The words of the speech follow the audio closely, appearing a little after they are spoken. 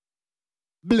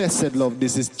Blessed love,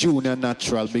 this is Junior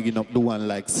Natural, bigging up the one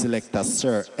like Selector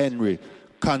Sir Henry,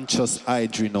 Conscious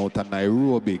Idrin out of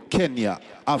Nairobi, Kenya,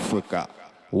 Africa.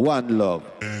 One love.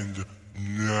 And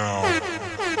now.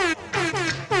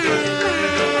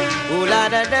 Ooh la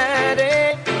da da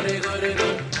da.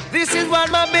 This is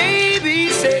what my baby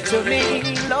said to me,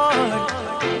 Lord.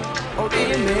 Oh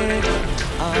dear me.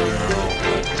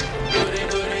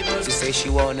 She say she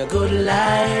want a good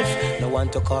life, no one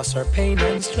to cause her pain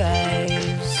and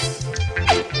strife.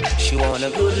 She want a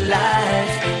good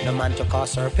life, no man to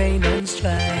cause her pain and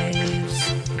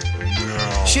strife.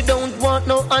 She don't want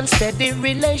no unsteady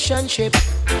relationship,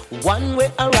 one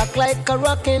way a rock like a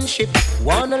rocking ship.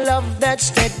 Want a love that's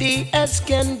steady as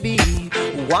can be,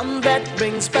 one that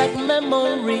brings back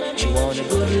memory. She want a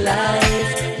good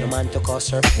life, no man to cause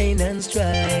her pain and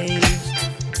strife.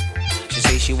 She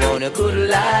say she want a good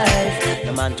life,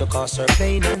 no man to cause her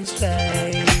pain and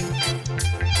strife.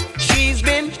 She's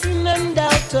been in and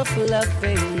out of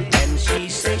loving, and she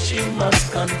says she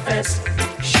must confess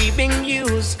she been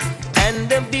used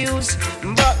and abused,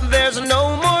 but there's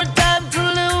no more time to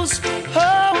lose.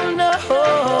 Oh no,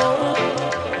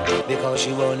 because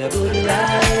she want a good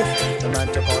life, no man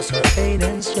to cause her pain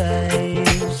and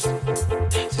strife.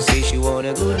 She say she want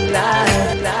a good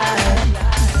life.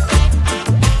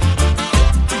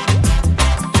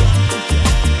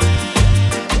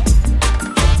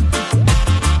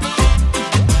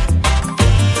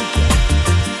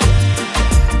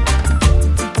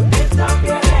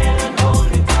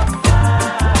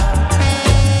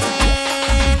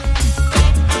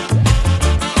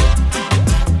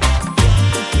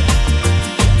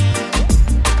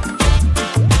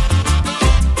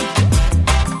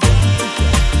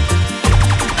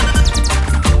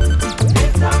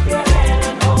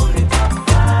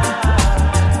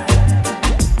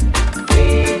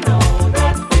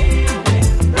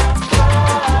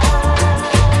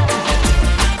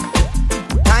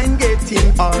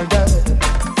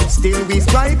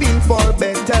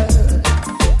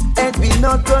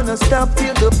 Stop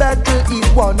till the battle is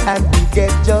won and we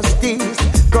get justice.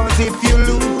 Cause if you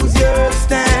lose your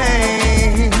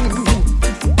stand,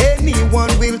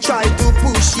 anyone will try to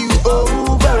push you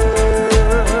over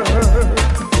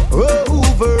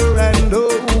and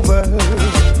over.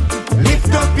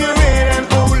 Lift up your head and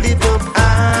hold it up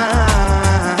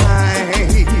high.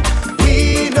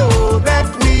 We know that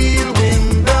we'll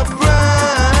win the prize.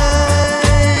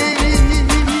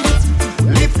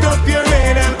 Lift up your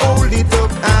head and hold it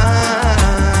up high.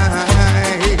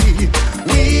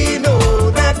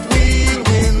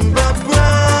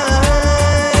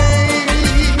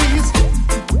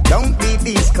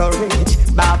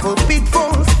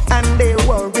 Pitfalls and their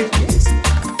worries.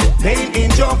 Pain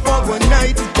endure for one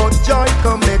night, but joy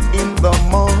cometh in the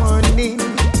morning.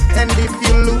 And if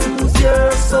you lose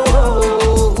your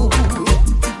soul,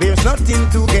 there's nothing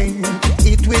to gain.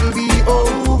 It will be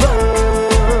over.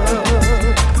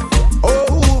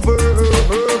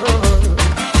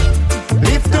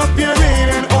 Lift up your head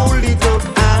and hold it up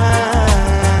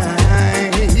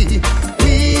high.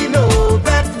 We know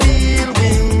that we'll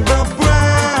win the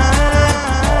prize.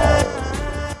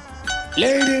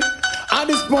 Lady, at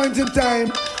this point in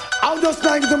time, I would just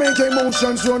like to make your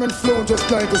emotions run and flow just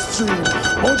like a stream.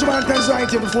 Won't you man can right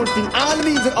here to fulfill all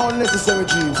needs and all necessary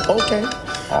dreams, okay?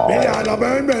 Me all a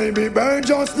burn, baby, burn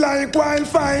just like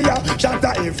wildfire.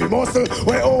 Shatter every muscle,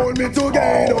 we hold me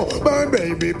together. Burn,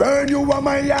 baby, burn, you are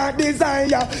my heart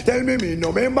desire. Tell me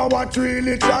no remember what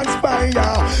really transpire.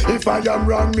 If I am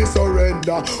wrong, me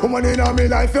surrender. Woman in my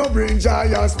life, you bring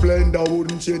joy and splendor.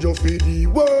 Wouldn't change your feed the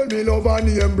world, me love her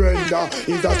name Brenda.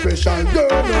 Is a special girl,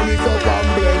 no mix up and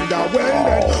blender. Well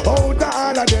then, out of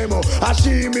all of them, I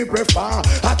she me prefer.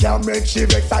 I can't make she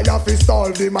vex, I have to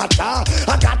solve the matter.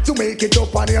 I got to make it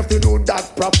up and I have to do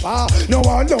that proper. No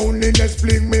one loneliness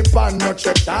fling me pan no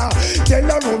checker. Tell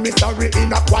her no me sorry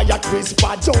in a quiet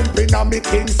whisper. Jumping on me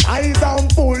king size and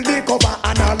pull the cover.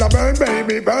 And all a burn,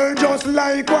 baby, burn just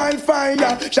like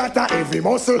wildfire. Shatter every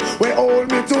muscle, we hold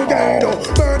me together.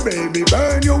 Burn, baby,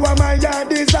 burn, you are my heart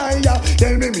desire.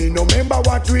 Tell me no remember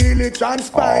what really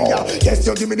transpire. Yes,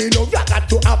 you give me the love, you got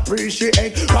to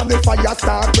appreciate. From the fire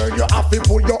start burn, you have to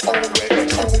pull your own way.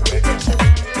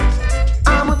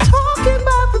 I'm talking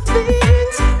about the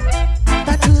things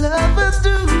that lovers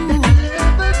do.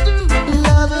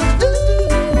 Lovers do.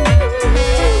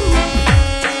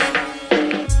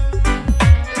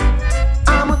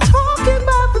 I'm talking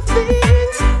about the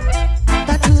things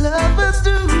that lovers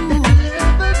do.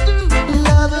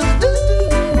 Lovers do.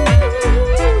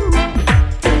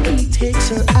 He takes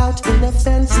her out in a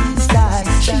fancy style.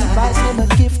 She buys him a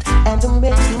gift and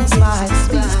makes him smile.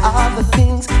 These are the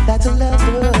things that a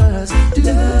lover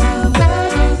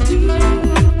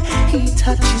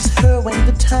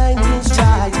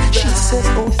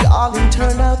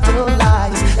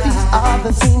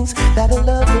things that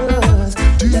lovers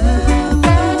do.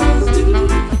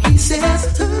 He says,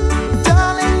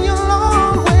 darling, you'll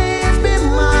always be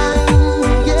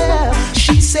mine. Yeah,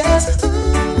 she says,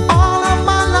 all of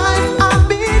my life I've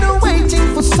been waiting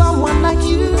for someone like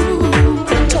you.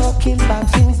 Talking about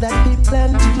things that we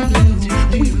plan to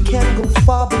do. We can go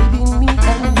far, baby, me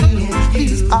and me.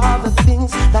 These are the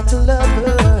things that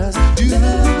lovers do.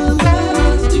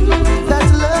 That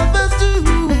lovers do.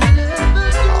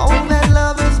 Oh, that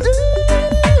lovers do.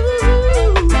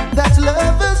 That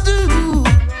lovers do.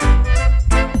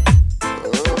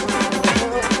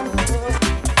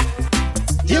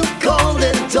 You called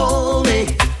and told me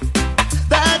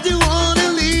that you wanna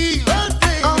leave.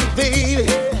 Oh, baby,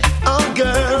 oh,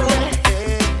 girl.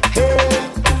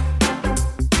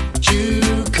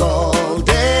 You called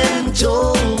and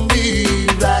told me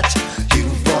that you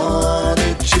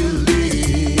wanted to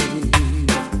leave,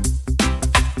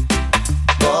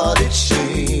 but it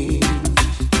seems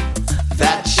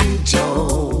that you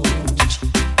don't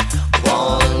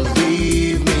wanna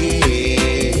leave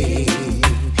me,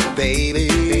 baby.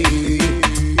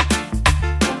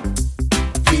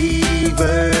 We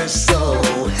were so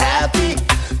happy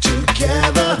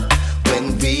together when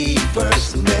we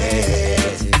first met.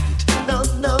 No,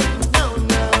 no, no,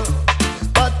 no.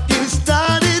 But you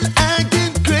started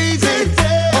acting crazy.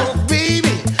 Oh,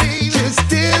 baby, just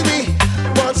tell me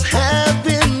what's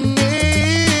happening.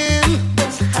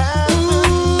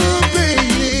 Ooh,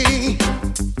 baby,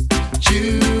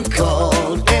 you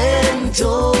called and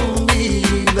told me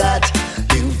that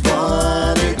you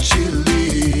wanted to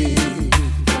leave.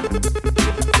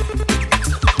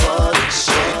 But it's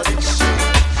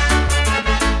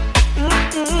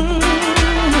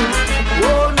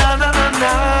oh, na na na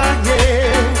na,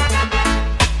 yeah.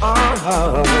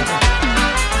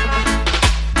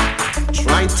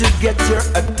 Trying to get your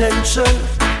attention.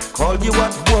 Call you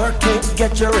at work, can't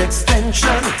get your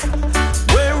extension.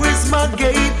 Where is my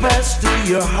gate pass to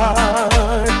your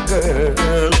heart,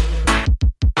 girl?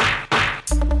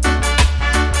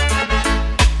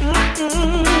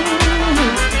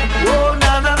 Oh,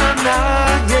 na na na na,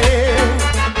 yeah.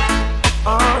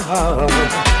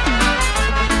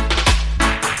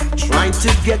 Trying to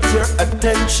get your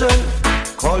attention.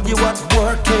 Call you at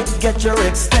work, can't get your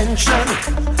extension.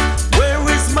 Where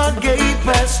is my gate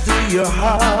pass to your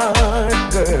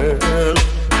heart, girl?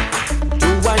 Do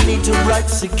I need to write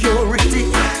security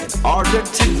in order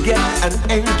to get an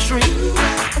entry?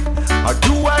 Or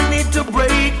do I need to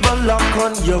break the lock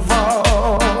on your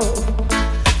vault?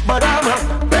 But I'm a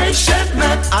patient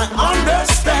man, I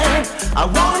understand. I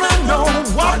wanna know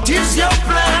what is your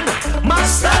plan.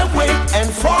 Must I wait and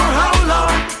for how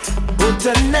long? Put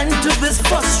an end to this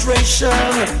frustration.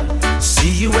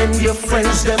 See you and your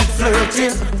friends them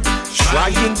flirting,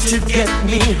 trying to get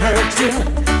me hurting.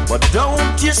 But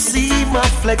don't you see my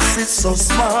flex is so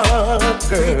smart,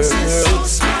 girl?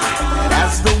 And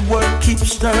as the world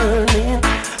keeps turning,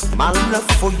 my love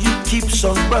for you keeps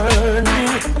on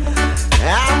burning.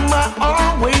 Am I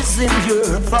always in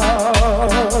your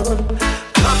thought?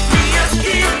 Cut me a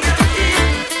gift.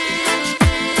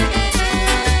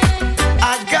 I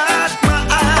got my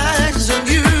eyes on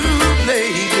you,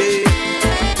 lady.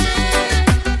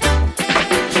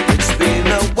 It's been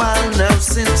a while now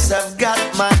since I've got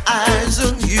my eyes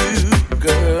on you,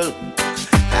 girl.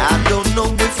 I don't know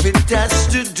if it has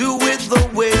to do with the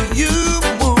way you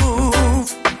move.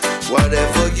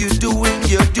 Whatever you're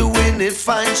doing it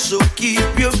fine, so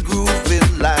keep your groove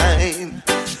in line.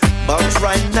 But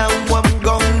right now I'm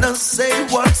gonna say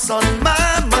what's on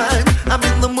my mind. I'm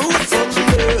in the mood for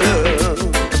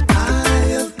love. I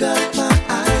have got my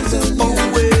eyes on you. Oh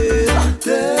well,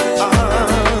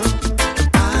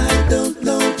 I don't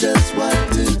know just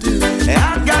what to do.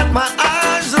 I got my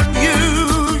eyes on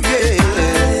you, yeah. I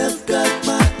have got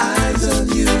my eyes on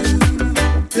you,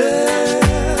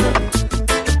 girl.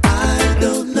 I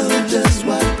don't know just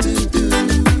what to do.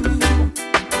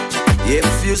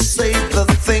 If you say the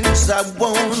things I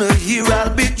wanna hear, I'll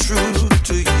be true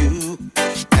to you.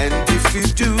 And if you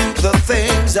do the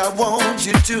things I want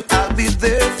you to, I'll be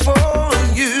there for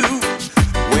you.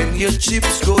 When your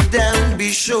chips go down,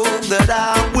 be sure that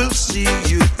I will see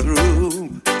you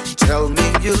through. Tell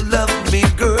me you love me,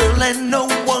 girl, and no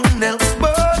one else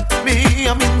but me.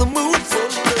 I'm in the mood for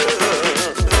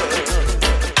love.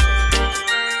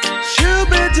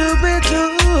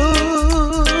 Shoo-be-doo-be-doo.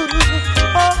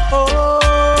 Oh, oh.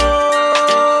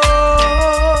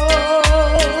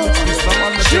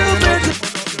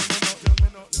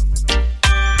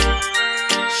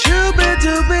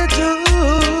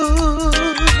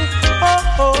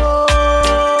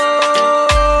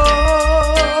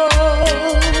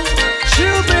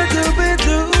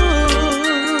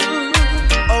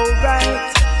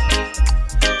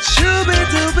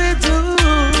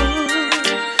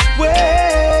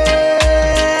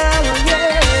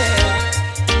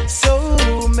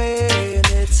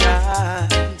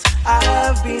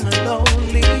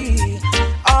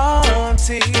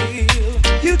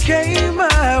 until you came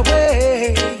my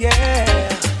way, yeah.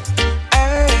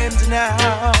 And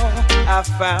now I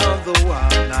found the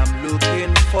one I'm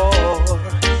looking for.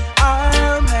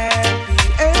 I'm happy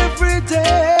every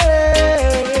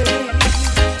day.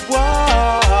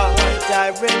 What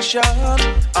direction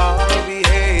are we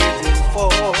heading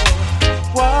for?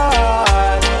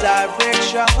 What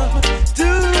direction? Do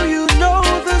you know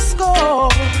the score?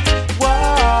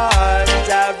 What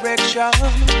direction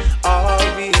are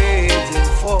we heading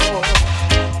for?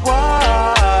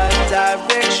 What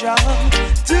direction?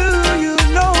 Do you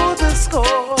know the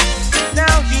score?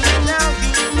 Now you, yeah.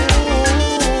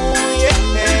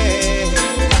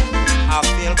 I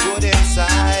feel good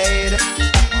inside.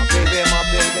 My baby, my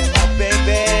baby, my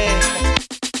baby.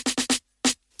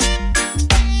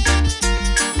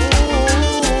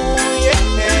 Ooh, yeah.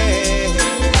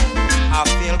 I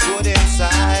feel good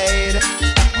inside.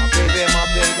 My baby, my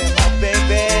baby, my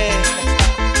baby.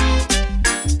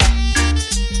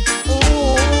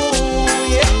 Ooh,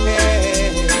 yeah.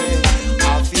 I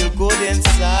feel good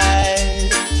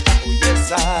inside. Oh,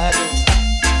 yes, I do.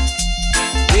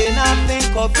 When I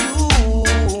think of you,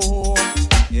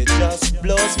 it just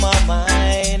blows my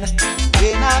mind.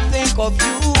 When I think of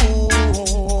you,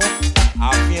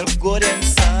 I feel good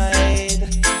inside.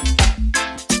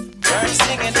 Birds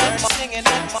singing up, singing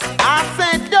up. I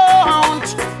said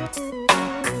don't,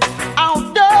 oh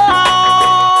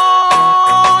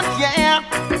don't, yeah.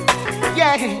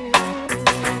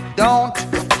 Don't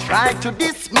try to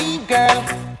diss me, girl.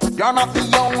 You're not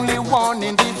the only one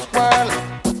in this world.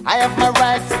 I have my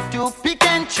rights to pick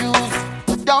and choose.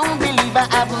 Don't believe I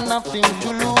have nothing to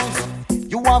lose.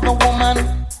 You are the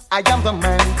woman, I am the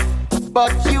man,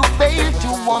 but you fail to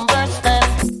understand.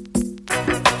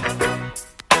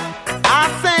 I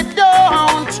said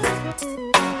don't,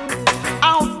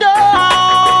 oh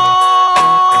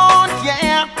don't,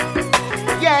 yeah.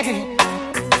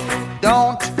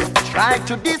 Don't try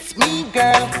to diss me,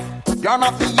 girl. You're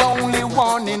not the only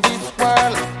one in this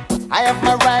world. I have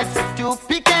my rights to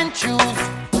pick and choose.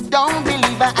 Don't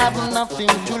believe I have nothing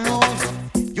to lose.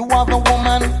 You are the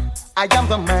woman, I am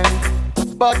the man,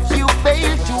 but you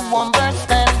fail to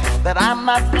understand that I'm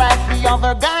not like the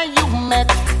other guy you met.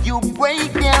 You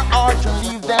break their heart to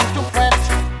leave them to fret.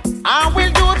 I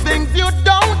will do things you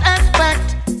don't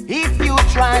expect if you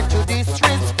try to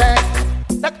disrespect.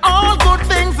 That all good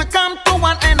things come to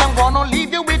an end. I'm gonna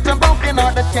leave you with a broken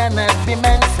heart that cannot be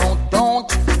mended. So don't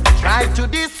try to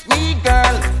diss me,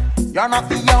 girl. You're not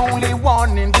the only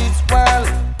one in this world.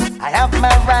 I have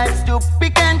my rights to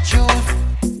pick and choose.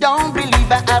 Don't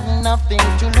believe I have nothing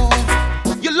to lose.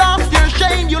 You lost your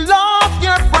shame, you lost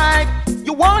your pride.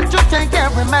 You want to take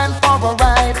every man for a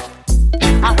ride.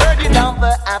 I heard it on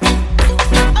the app.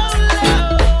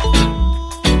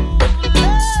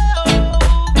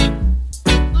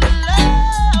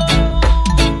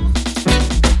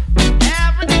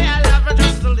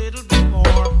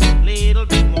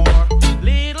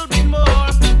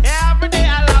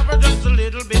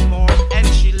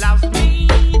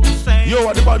 Yo,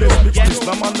 what the baddest mix? This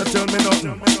the man that tell me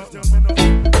nothing.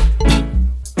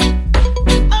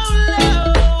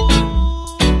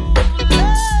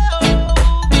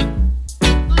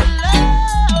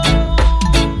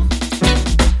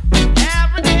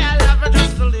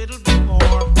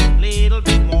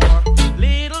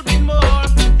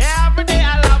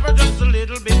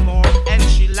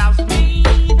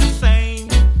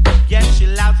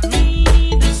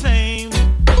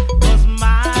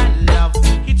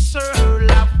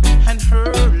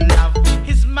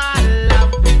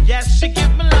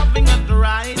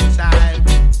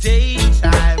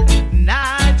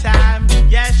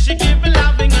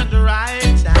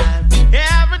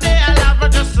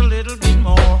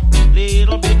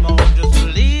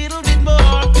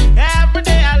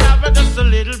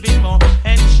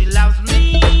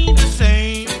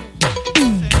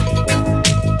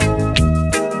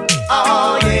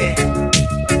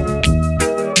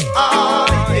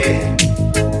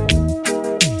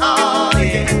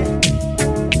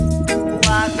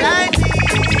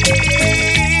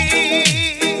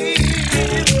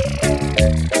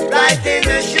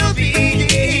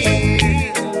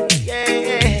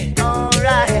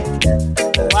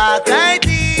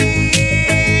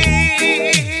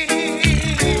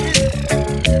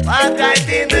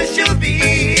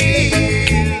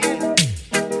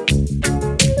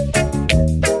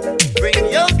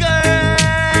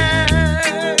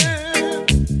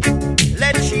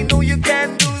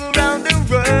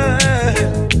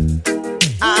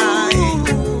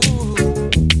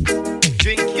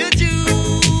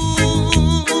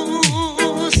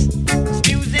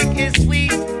 Music is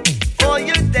sweet for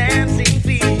your dancing feet.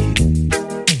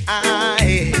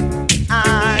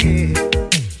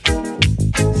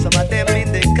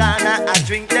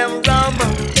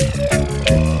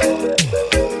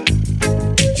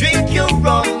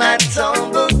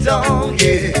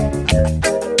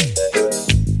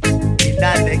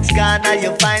 now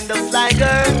you find the fly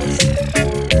girls.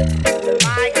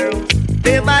 My girl,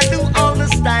 they might do all the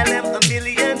style and a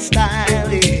million style.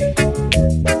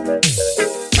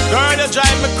 Girl, you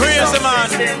drive me crazy,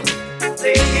 man.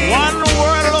 One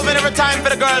world of loving every time for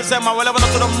the girls, man. We'll level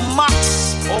up to the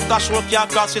max. Oh gosh, work your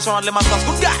girls, she's on the man.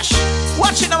 Good gosh.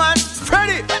 Watch it, man.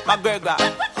 Freddy, my girl, God.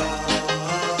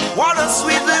 What a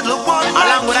sweet little one.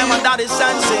 Along with my daddy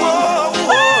Sansi. Whoa,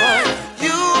 whoa.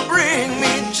 You bring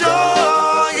me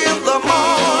joy in the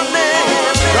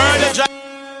morning. Girl, you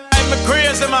drive me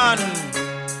crazy, man.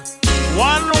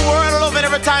 One world of loving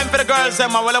every time for the girls,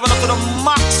 man. We'll level up to the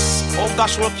max. Oh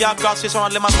gosh, work your girls, she's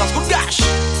on the man. Good gosh.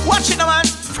 Watch it, man.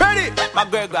 Freddy, my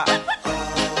girl, God.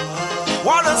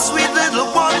 What a sweet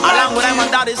little one. Along with my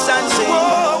daddy Sansi.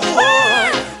 Whoa,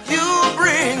 whoa. You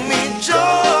bring me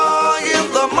joy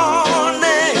in the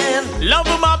morning. Love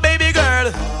my baby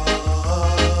girl.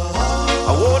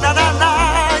 Oh, na na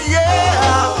na,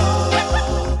 yeah.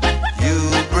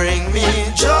 You bring me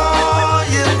joy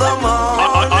in the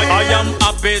morning. I am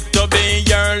happy to be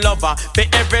your lover. For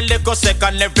every little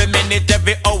second, every minute,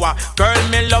 every hour. Girl,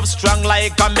 me love strong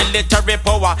like a military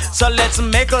power. So let's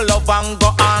make love and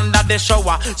go under the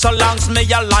shower. So long's me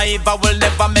alive, I will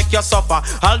never make you suffer.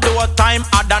 I'll do a time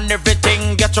hard and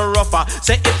everything get you rougher.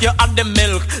 Say if you add the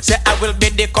milk, say I will be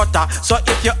the cutter. So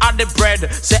if you add the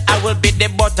bread, say I will be the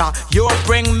butter. You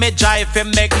bring me joy, if you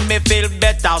make me feel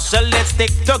better. So let's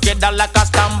stick together like a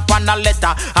stamp on a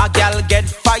letter. A girl get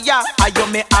fire, I you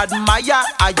me admire,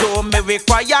 I you me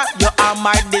require. You are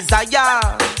my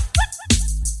desire.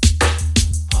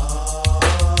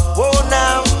 Whoa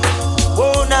now,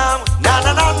 na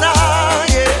na na na,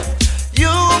 yeah.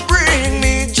 You bring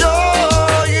me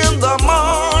joy in the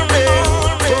morning.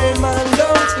 Oh man,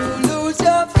 don't you lose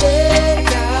your faith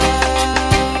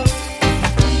now.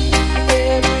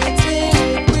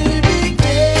 Everything will be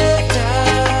great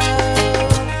now,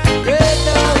 great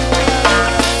now.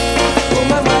 Oh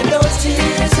mama, those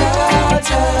tears are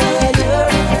tired.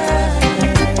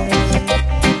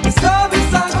 The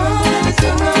service are good, it's a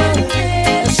man.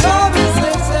 The service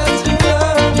is such a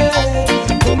man.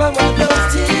 Oh mama, those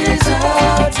tears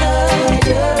are tired.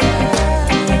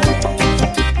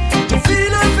 The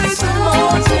feeling is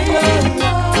emotional.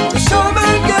 The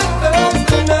showman get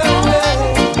personal.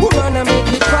 Woman, I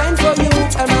make it fine for you.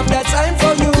 I have that time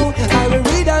for you. I will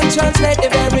read and translate the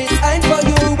very sign for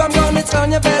you. I'm gonna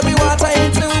turn your very water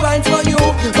into wine for you.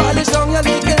 Polish down your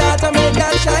little heart and make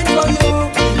that shine for you.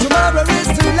 Tomorrow is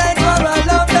too late for a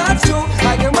love that's true.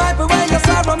 I can wipe away your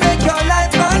sorrow, make your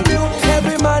life brand new.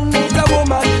 Every man needs a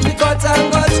woman, because I'm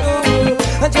go through.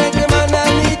 And check the man I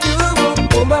need you.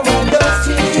 Oh my man, those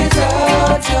tears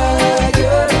are tired.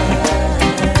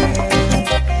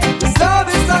 The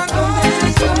service are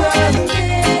conditional.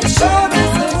 The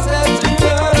service is set to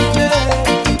run.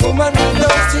 Oh my man,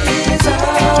 those tears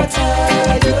are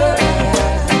tired.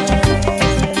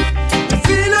 The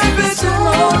feeling is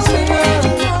emotional.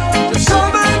 The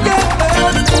showman get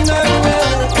personal.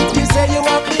 You say you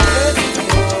want me dead.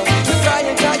 You try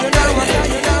and try, you know what,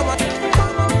 you know what.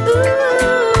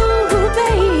 Ooh,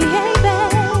 baby.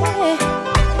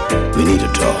 We need to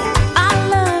talk. I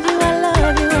love you, I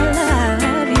love you, I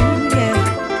love you, yeah.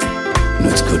 No,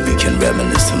 it's good we can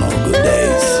reminisce on all good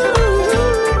days.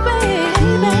 Ooh, baby.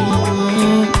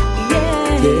 Yeah.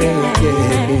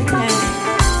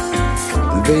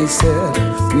 They said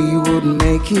we wouldn't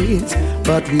make it,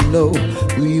 but we know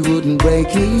we wouldn't break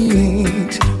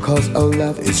it. Cause our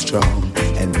love is strong,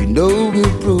 and we know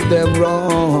we'll prove them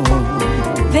wrong.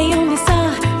 They only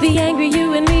saw the angry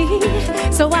you and me,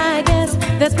 so I guess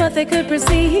that's what they could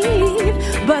perceive.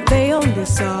 But they only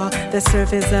saw the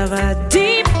surface of a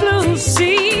deep blue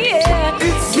sea. Yeah.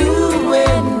 It's you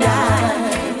and I.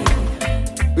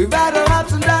 We've had our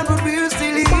ups and downs, but we're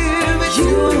still here with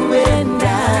you and I.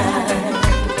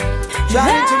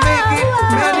 Trying to make it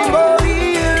many more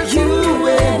years, you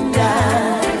and I.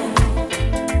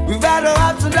 We've had our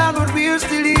ups and downs, but we're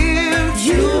still here,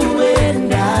 you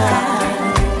and I.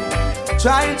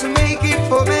 Trying to make it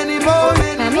for many more,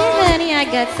 Come here, honey, I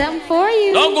got something for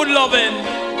you. No good loving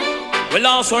will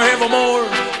last forevermore.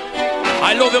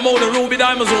 I love you more than ruby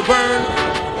diamonds will burn.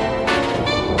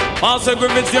 Master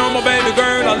Griffiths, you're my baby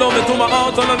girl. I love you to my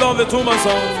heart and I love you to my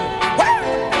soul.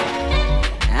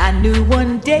 I knew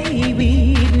one day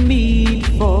we'd meet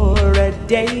for a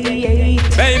date.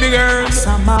 Baby girl,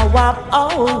 somehow I've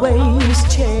always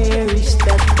cherished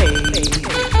that day.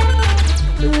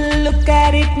 Look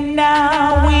at it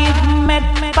now, we've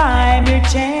met by mere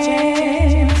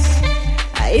chance.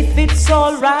 If it's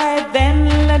alright,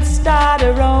 then let's start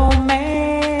a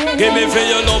romance. Give me for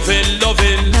your loving,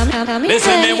 loving.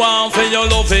 Listen me want for your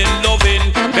loving, loving.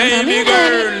 Baby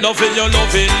girl, love for your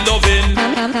loving, loving.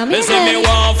 Listen me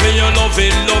want for your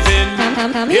loving, loving.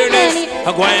 Hear this,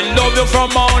 I go and love you from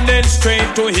morning straight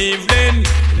to evening.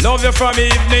 Love you from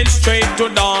evening straight to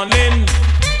dawning.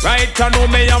 Right, I know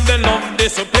me have the love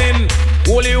discipline.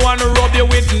 Only wanna rub you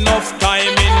with enough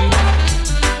timing.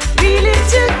 Really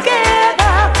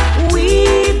together,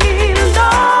 we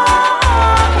belong.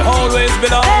 Always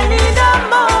belong. And in a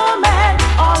moment,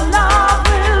 our love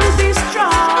will be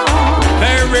strong.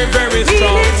 Very, very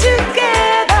strong. Really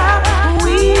together,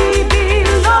 we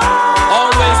belong.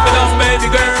 Always belong, baby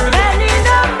girl. And in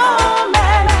a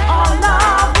moment, our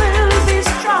love will be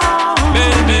strong.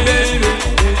 Baby, baby.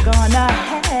 We're gonna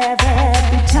have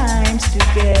happy times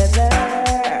together.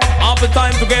 Happy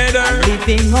time together.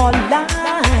 Living our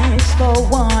lives for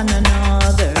one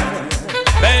another.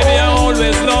 Baby, I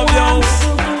always love you. I'm so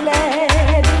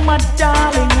glad, my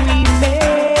darling, we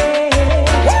made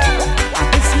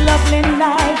this lovely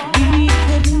night we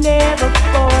could never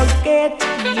forget.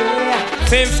 Yeah.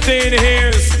 15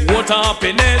 years, what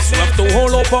happiness. We have to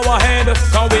hold up our head,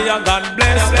 cause we are God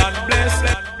bless. God bless.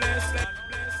 God bless.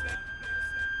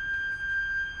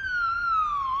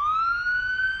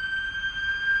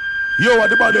 Yo, what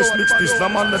the baddest mix this? The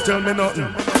man that tell me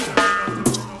nothing.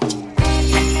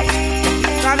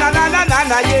 Na na na na na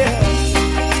na yeah.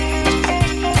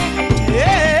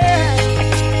 Yeah.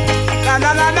 Na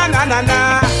na na na na na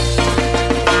na.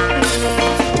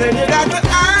 Tell you that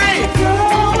I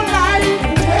don't like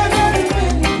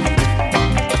everything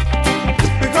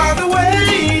because the way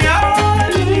you're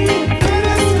living,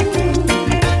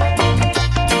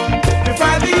 if I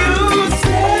do you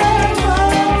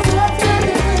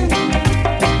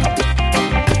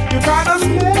you gotta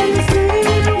stay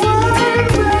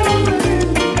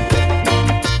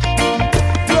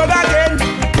one again.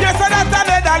 Yes, and that's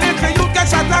another little you get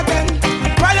shot again.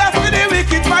 Fire for the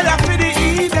wicked, fire for the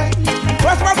evil.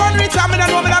 What's my gun reach? I'm in a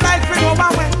moment of life with over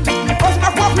when. What's my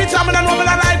fuck reach? I'm in a moment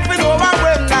of life with over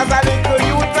when. As a little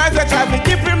you try to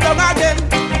keep him down again.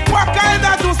 What kind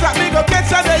of juice that me go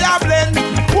catch a day a blend?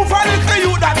 Who for little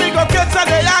you that me go catch a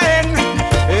day a end?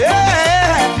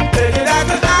 Yeah, take it out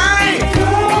the eye.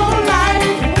 Don't like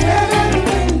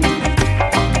everything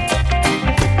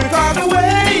because the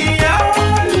way you're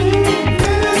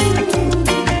living.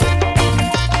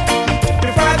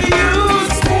 If I do you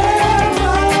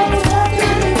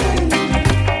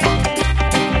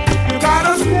you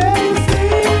gotta stay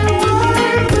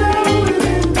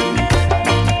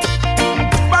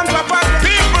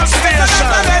People station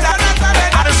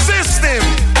out of system.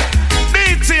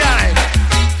 DTI.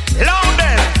 Love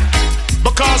them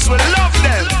because we love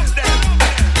them.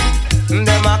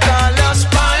 Them a call us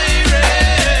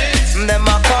pirates. Them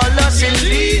a call us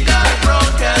illegal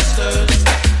broadcasters.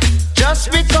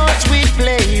 Just because we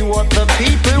play what the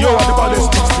people Yo, what the want. baddest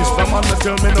mix this? The man that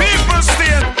tell me nothing.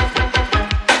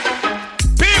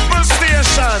 People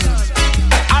station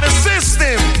out of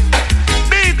system.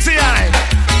 DTI.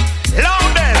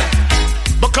 Love them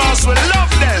because we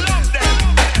love them.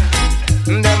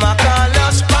 Them a call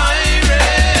us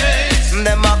pirates.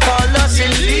 Them a call us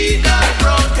illegal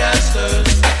broadcasters.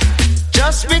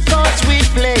 Just because we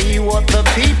play what the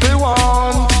people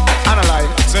want. Analyze.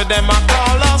 So them a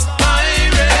call us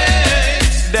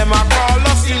pirates. Them a call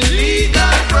us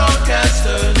illegal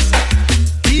broadcasters.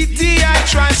 DTI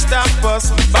try stop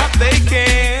us, but they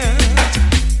can't.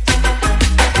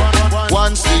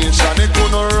 One station it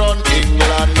gonna run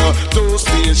England, two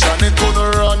station it gonna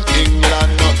run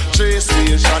England, three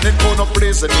station it gonna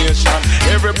place the nation.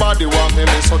 Everybody want me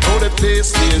listen to the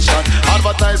PlayStation.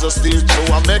 Advertisers still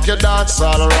show and make you dance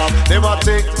all around. They will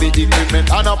take the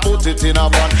equipment and I put it in a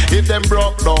van. If them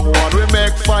broke down one, we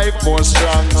make 5 more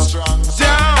strong.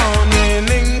 Down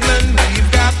in England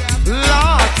we've got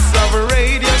lots of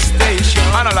radio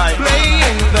stations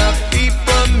playing the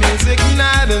people music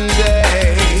night and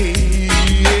day.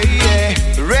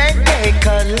 Reggae,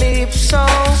 calypso,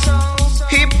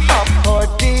 hip hop or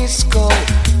disco.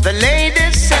 The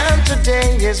latest sound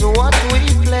today is what we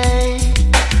play.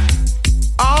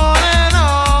 On and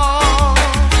on,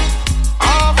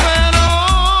 off and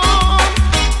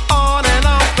on and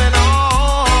off and on.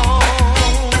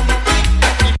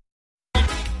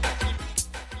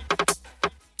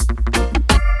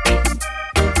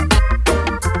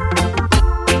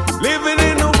 Living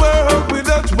in a world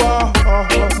without war.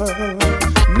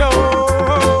 No,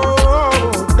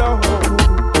 no.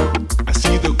 I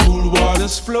see the cool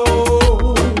waters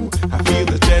flow. I feel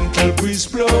the gentle breeze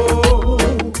blow.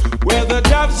 Where the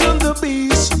doves and the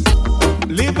bees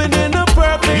living in a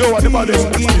perfect Yo, what the baddest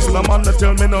mix this? The man that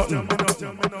tell me nothing.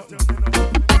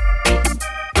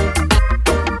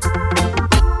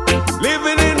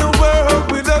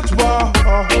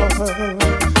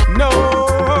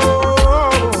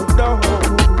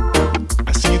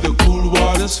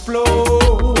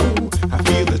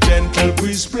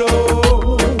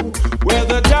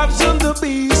 calves and the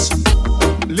beasts,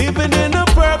 living in a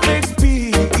perfect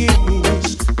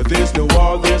peace. There's no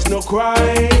war, there's no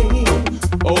crime,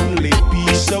 only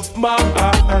peace of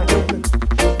mind.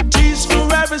 Peace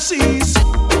forever cease,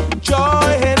 joy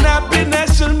and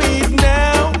happiness shall meet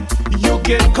now. You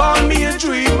can call me a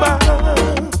dreamer,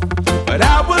 but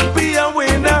I will be a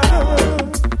winner.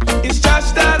 It's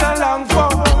just that I long for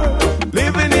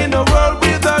living in a world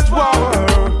without war.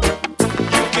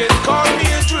 You can call me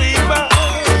a dreamer,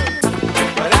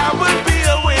 but I will be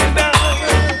a winner.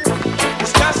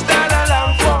 It's just that I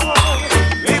long for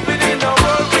living in a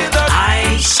world without war.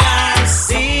 I shall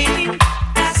sing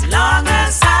as long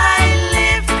as I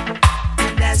live,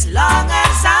 and as long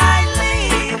as I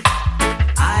live,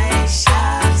 I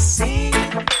shall sing.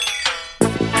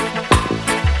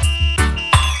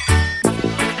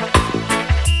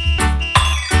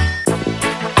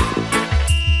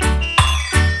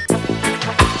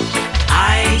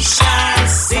 I shall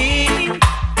sing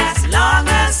as long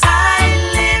as I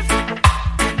live,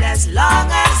 and as long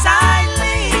as I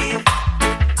live,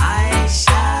 I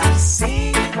shall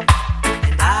sing,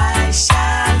 and I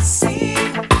shall sing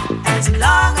as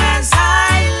long as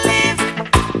I live,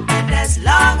 and as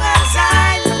long as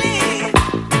I live,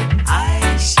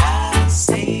 I shall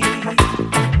sing.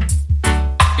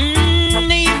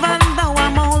 Even though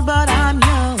I'm old, but I'm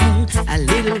young, a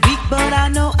little weak, but I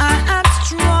know I am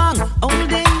strong,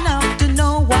 old enough to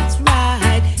know what's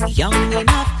right, young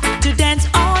enough to dance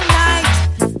all night,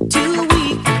 too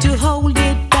weak to hold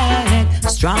it back,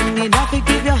 strong enough to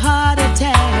give your heart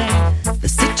attack. The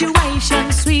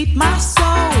situation sweet my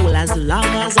soul as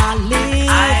long as I live.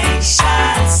 I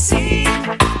shall sing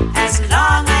as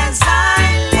long as I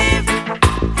live,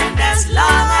 and as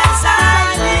long as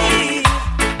I live,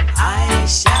 I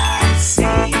shall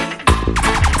sing.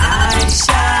 I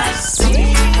shall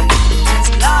sing as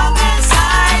long as I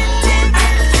live.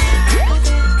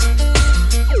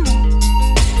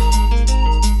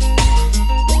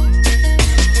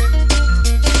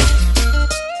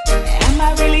 Am I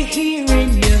really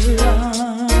hearing your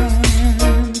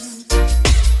lungs?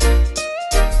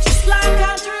 Just like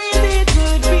I dreamed it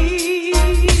would be.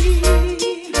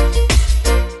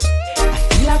 I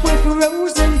feel like we're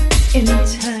frozen in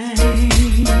time.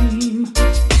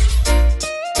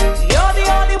 You're the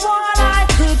only one I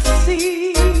could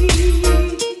see.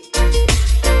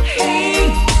 Hey,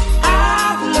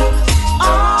 I've looked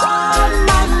all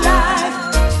my life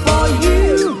for you.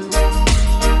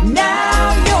 Now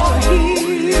you're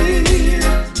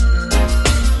here.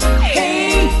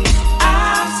 Hey,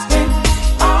 I've spent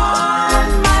all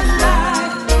my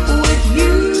life with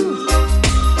you.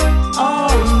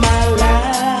 All my life.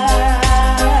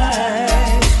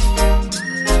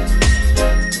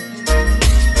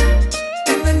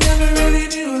 And I never really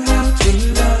knew how to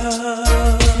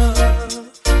love.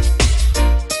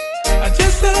 I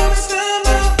just hope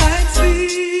somehow I'd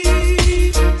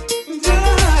sleep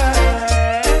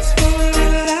just for a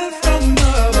little light from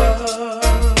above.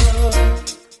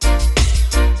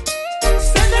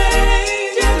 Send an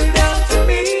angel down to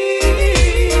me.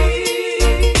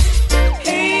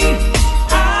 Hey,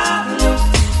 I've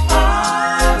looked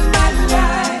all my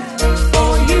life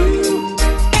for you,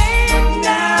 and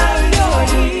now you're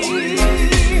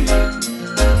here.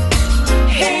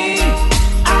 Hey,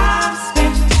 I've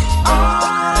spent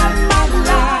all my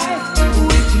life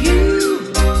with you,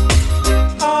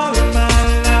 all my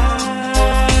life,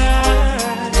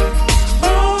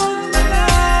 all my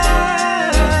life.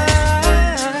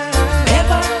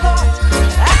 Never thought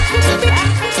I could be.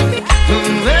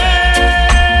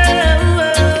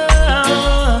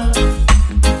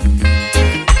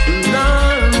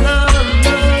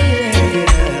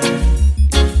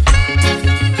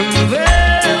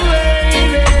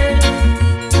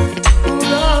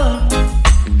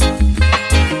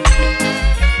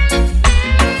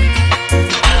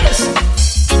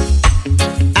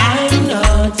 I'm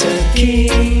not a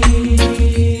king,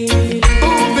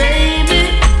 oh baby,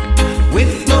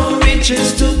 with no riches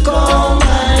to call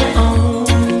my own.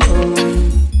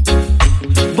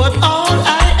 But all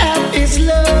I have is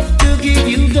love to give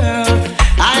you, girl.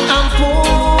 I am poor.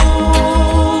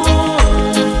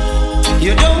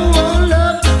 You don't want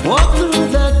love, walk through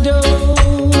that door,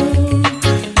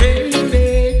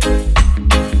 baby.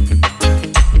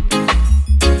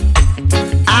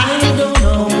 I don't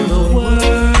know the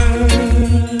word,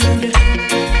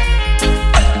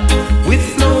 with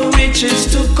no riches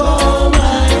to call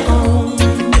my own,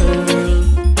 girl.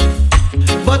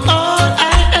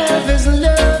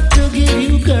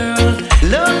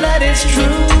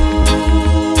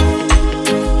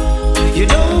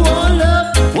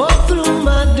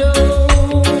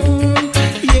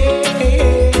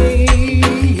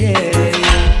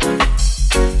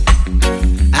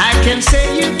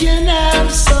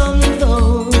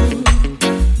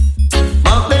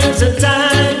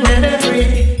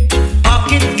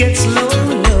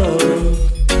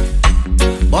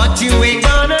 But you ain't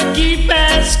gonna keep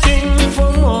asking for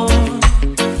more.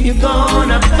 You're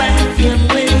gonna pack your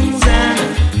wings and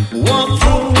walk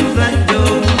through the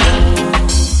door.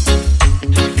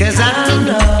 'Cause I'm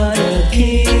not a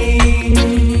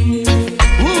king,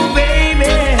 ooh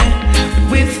baby,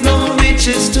 with no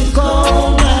riches to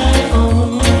call my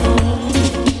own.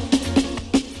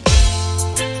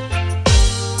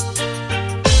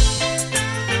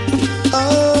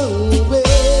 Oh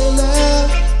well,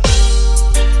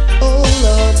 oh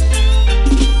Lord,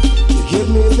 you give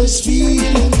me this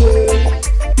feeling, girl.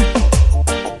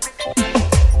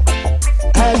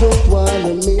 I don't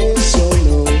wanna miss your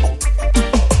no.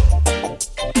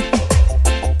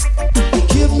 You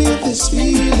give me this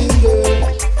feeling, girl.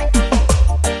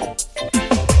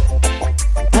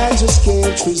 I just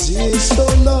can't resist,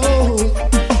 oh no.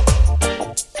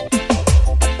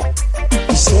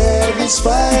 You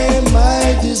satisfy my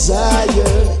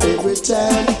desire every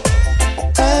time.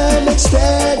 I'm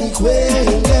ecstatic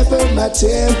whenever my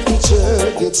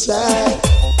temperature gets high.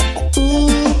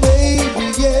 Ooh, baby,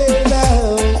 yeah,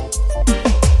 now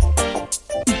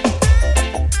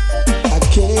I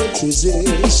can't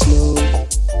resist, no.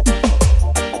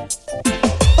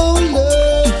 Oh,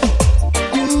 love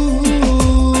you,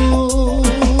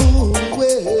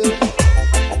 well,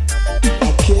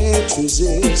 I can't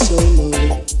resist, oh no.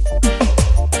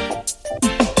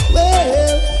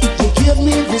 Well, you give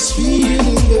me this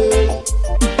feeling, girl.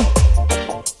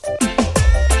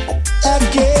 I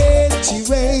can't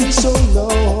erase so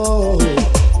long.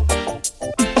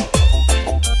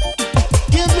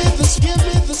 Give me this, give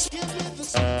me this, give me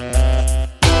this.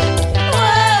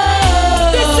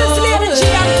 This is Lady G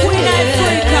and Queen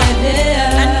Africa,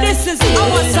 and this is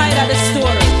our side of the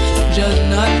story. Just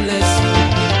not listen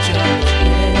to judge.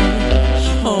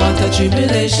 Oh, what a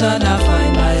tribulation I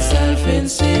find myself in.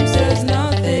 Seems there's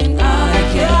nothing I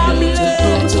can do to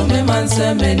prove to me, man.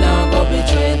 Say me now go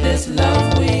betray this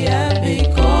love we have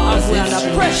because we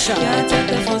under pressure. Can't take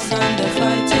the fuss and the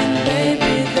fighting,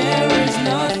 baby. There is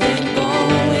nothing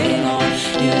going on.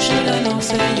 You should have known,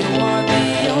 say you are the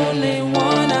only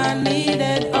one I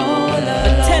needed all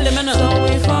along. Tell him enough. So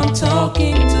if I'm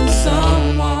talking to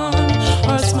someone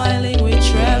or smiling with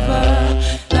Trevor,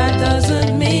 that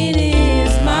doesn't mean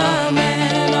he's my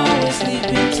man. Always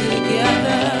sleeping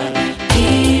together.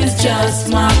 He's just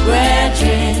my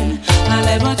brethren. I'll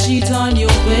never cheat on you,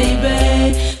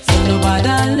 baby. So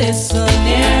nobody listen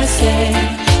here, say,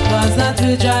 'cause that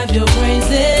will drive you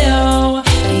crazy. Oh,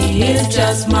 he is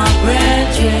just my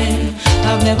brethren.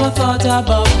 I've never thought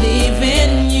about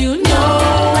leaving you, no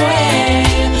way.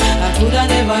 I could have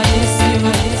never miss you.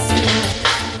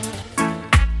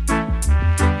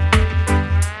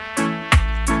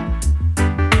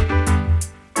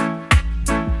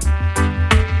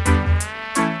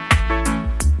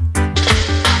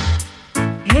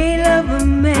 Hey, lover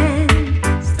man,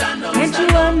 can't you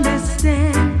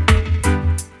understand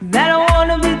that I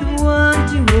wanna be the one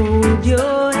to hold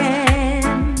your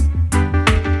hand?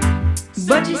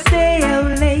 But you stay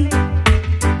out late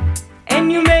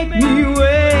and you make me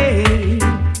wait.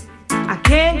 I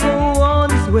can't go on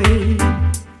this way.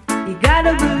 You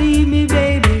gotta believe me,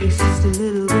 baby. It's just a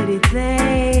little bitty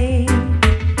thing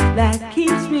that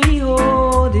keeps me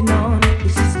holding on.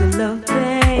 It's just a love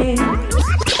thing.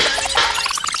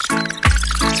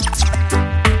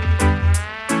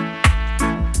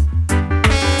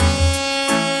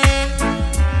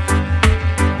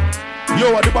 Yo,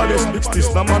 what the baddest mix this?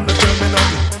 The man that tell me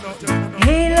nothing.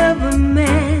 Hey, lover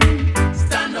man,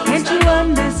 can't you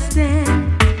understand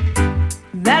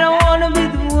that I wanna be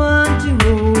the one to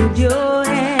hold your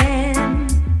hand?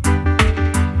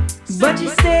 But you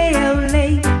stay out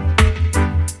late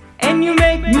and you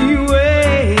make me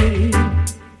wait.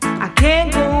 I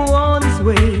can't go on this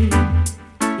way.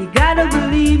 You gotta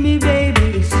believe me, baby.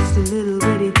 It's just a little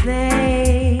bitty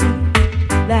thing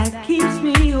that keeps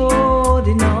me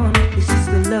holding on. It's just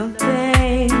a love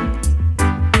thing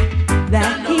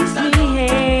that keeps me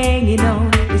hanging on.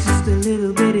 It's just a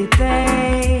little bitty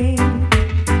thing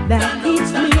that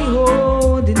keeps me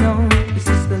holding on. It's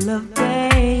just a love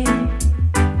thing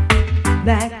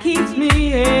that keeps me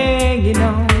hanging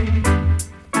on.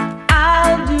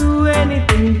 I'll do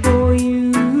anything for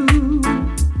you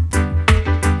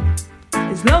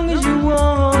as long as you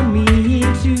want me.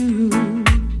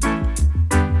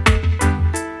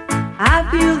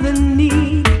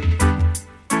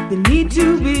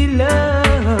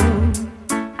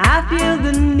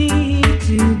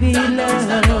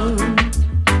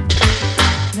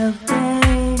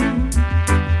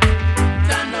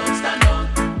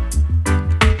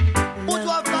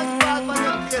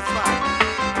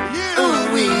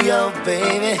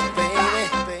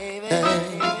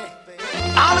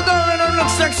 look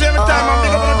sexy every time. I'm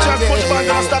big up on the chat, push back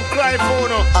and stop crying for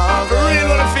no. For real,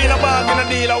 when I feel a bag in a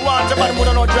deal, I want somebody who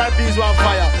don't know dry peas on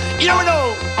fire. You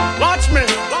know, watch me.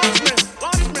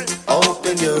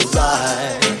 Open your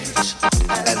eyes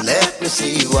and let me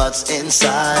see what's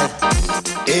inside.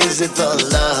 Is it the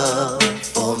love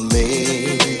for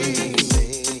me?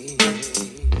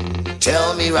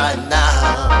 Tell me right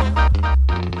now,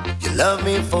 you love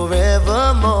me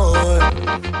forevermore.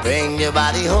 Bring your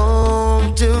body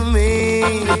home to me.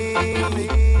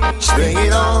 Just bring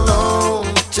it all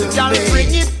home to me.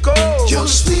 Bring it go. Your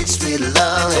sweet, sweet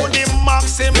love. To the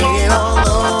maximum. Bring it all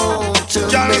home to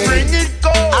me. Bring it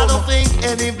go. I don't think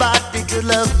anybody could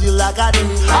love you like I do.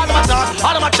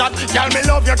 All of my chat, girl, me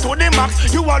love you to the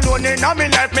max. You alone in my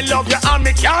life, me love you and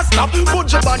me can't stop.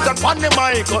 Put your band up on the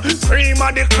mic, scream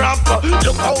at the crap.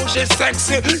 Look how she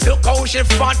sexy, look how she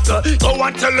fat. Go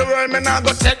and tell the world, me nah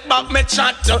go take back me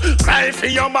chat. Cry for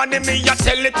your body, me I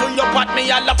tell it to your pot. Me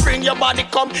I'll bring your body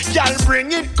come, girl,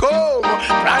 bring it come.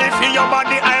 Cry for your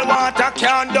body, I want a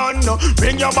can't done.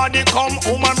 Bring your body come,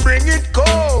 woman, bring it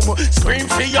come. Scream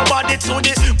for your body to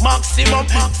the maximum.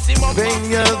 Bring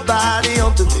your body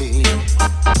home to me.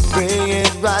 Bring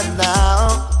it right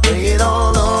now. Bring it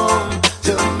all home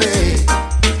to me.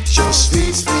 Your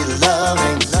sweet, sweet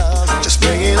loving. Just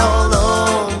bring it all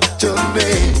home to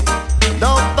me.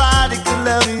 Nobody can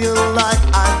love you like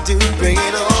I do. Bring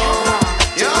it home.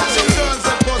 Yeah, some girls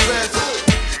that possess.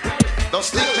 Don't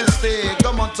sleep and stay.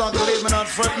 Come on, talk, leave me not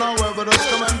fret nowhere, but just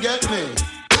come and get me.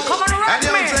 Come on, rock and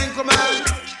you me. saying, come on.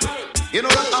 You know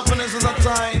that happiness is a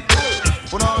time.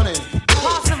 Put on it.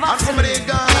 And somebody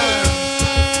gone.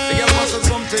 The girl must have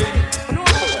something.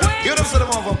 You don't set them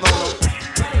off up now.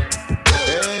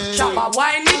 Hey. Chopper,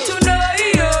 why need to know?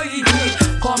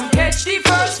 Come catch the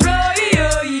first flow.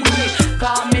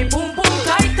 Call me boom boom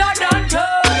tighter than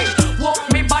toy. Walk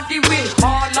me body with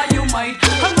all of you might.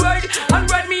 And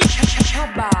me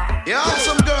shabba. You have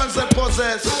some girls that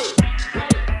possess.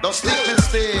 Don't sleep and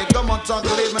stay. Come on, talk,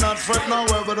 leave me not fret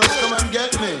nowhere, but just come and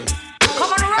get me.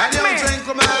 Come on, rock and you me. saying,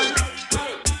 come on.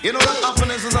 You know that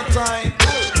happiness is a time.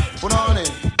 Put on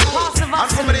it. And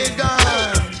somebody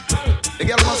gone. The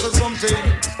girl must have something.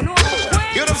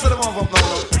 You don't set them off up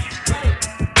now.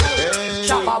 Hey.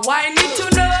 Chopper, why need to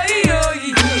know?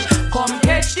 Come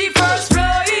catch the first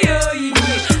flow.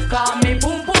 Call me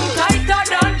boom boom tighter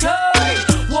than toy.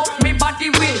 Walk me body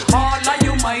with all of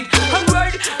you might. And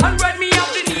ride me up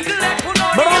the needle like put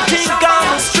on. But don't think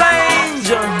I'm a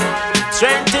stranger.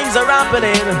 Strange things are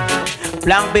happening.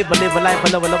 Black people live a life,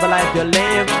 love a life you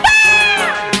live.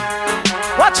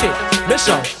 Watch it,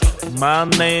 Bishop. My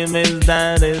name is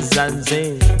Daddy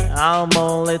Zanzi. I'm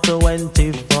only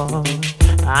 24.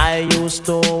 I used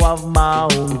to have my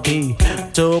own key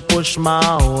to push my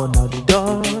own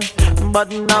door.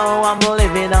 But now I'm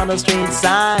living on the street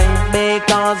side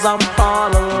because I'm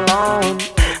all alone.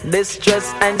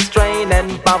 Distress and strain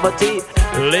and poverty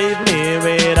leave me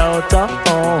without a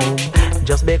home.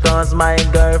 Just because my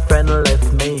girlfriend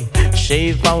left me,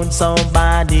 she found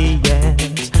somebody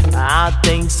else. I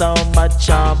think so much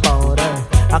about her.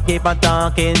 I keep on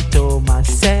talking to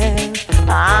myself.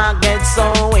 I get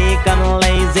so weak and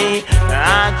lazy,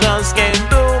 I just can't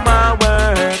do my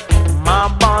work. My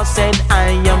boss said I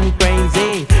am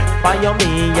crazy. Fire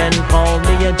me and call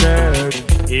me a jerk.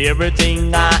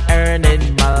 Everything I earn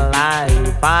in my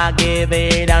life, I give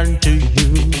it unto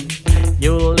you.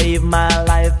 You live my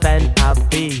life and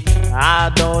happy.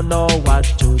 I don't know what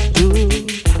to do,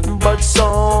 but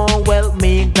so help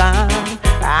me God,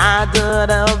 I do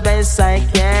the best I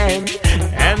can.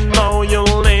 And now you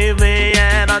leave me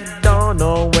and I don't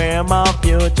know where my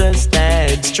future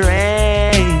stands.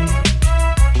 Strange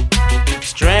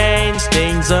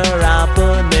things are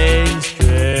happening.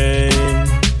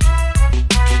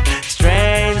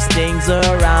 Strange things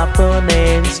are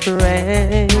happening.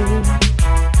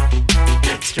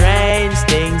 Strange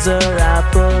things are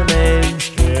happening.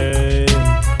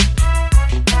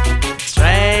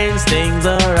 Strange things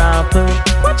are happening.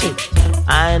 Watch it.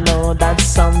 I know that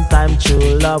sometimes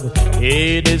true love,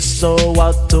 it is so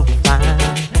hard to find.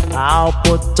 I'll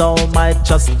put all my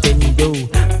trust in you,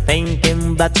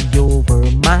 thinking that you were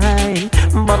mine.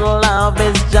 But love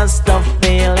is just a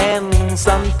feeling.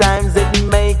 Sometimes it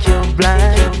makes you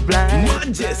blind.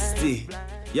 Majesty.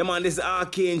 Yeah, man, this is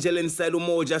Archangel inside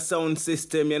Umoja Sound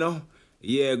System, you know.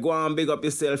 Yeah, go and big up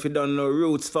yourself. You don't know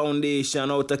Roots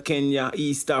Foundation out of Kenya,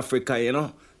 East Africa, you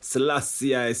know.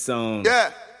 Selassie sound.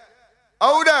 Yeah.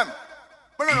 Hold them.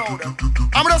 I don't know them.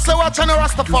 I'm gonna say watch on the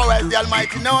Rastafari, the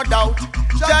Almighty, no doubt.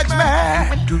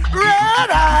 Judgment, red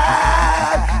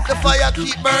eye. The fire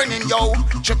keep burning, yo.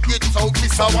 Check it out,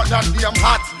 this is what that damn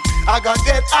hot. I gon'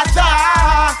 get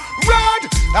hotter. Red,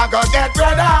 I gon' get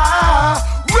redder.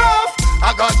 Rough,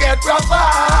 I gon' get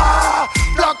rougher.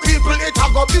 Black people, it a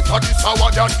go bitter. This a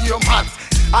what you hear, man.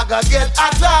 I gon' get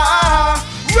hotter.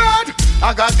 Red,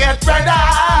 I gon' get redder.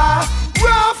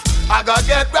 Rough, I gon'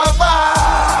 get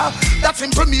rougher. That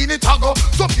simple mean it a go.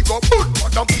 So me go bun,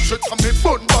 but I push it to me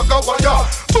bun, bugger wire.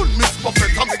 Bun Miss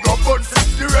Buffett and me go bun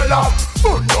Cinderella.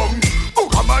 Bun down,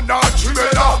 Boogaman and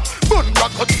Chimela. Bun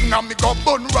Rocketin and me go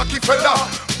bun Rocky fella.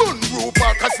 Bun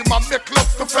Rupert cause him a make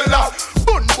love to fella.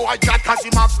 Bun Boy Cat cause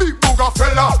him a big booger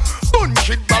fella. Bun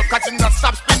Kid Ball cause him a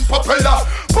stop spin propeller.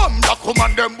 Bum Black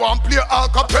woman them want play a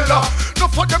cappella. No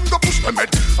for them go push them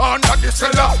head under the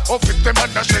cellar. Or fit them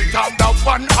under shelter under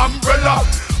one umbrella.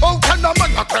 How can a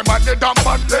man a climb on the damn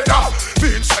man leather?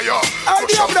 Being say yo,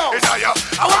 push up in a ya.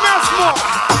 I want me a smoke,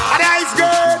 and the ice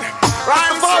good. Right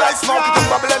before I smoke it,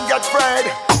 Babylon get spread.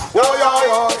 Oh,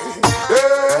 yeah.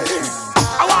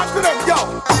 I want to them,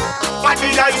 yo. For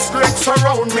the ice great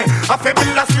surround me. I feel the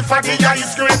last for the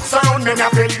ice great surround me.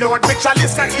 I feel Lord me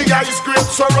chalice and the ice great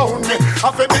surround me. I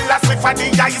feel the last for the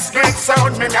ice great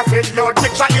surround me. I feel Lord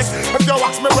me chalice. If you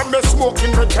ask me when me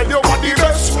smoking, me tell you what the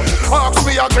rest. Ask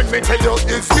me again, me tell you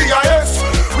it's DIS.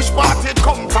 Which part it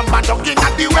come from? Man down in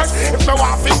the west. If me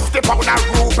want 50 pound of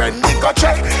Ruben, me go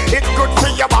check. It's good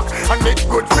for your back and it's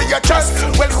good for your chest.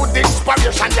 Well, good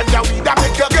inspiration, them your weed that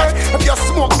make you get. If you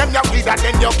smoke them your weed,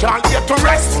 then you can't get to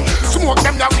rest. Smoke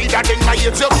them your weed, then my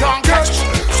ears you can't catch.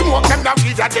 Smoke them your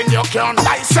weed, then you can't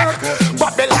dissect.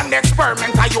 Babylon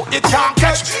experiment, and you it can't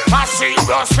catch. I see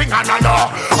those thing and I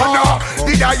know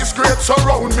the ice great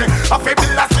surround me. I feel the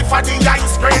last for the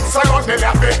ice great surround me. The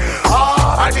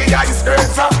ice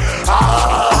great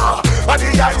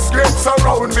the ice great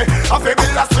surround me. I feel the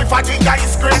last for the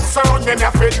ice great surround me.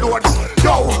 I feel Lord,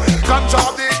 yo, ganja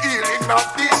the healing of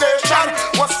the nation.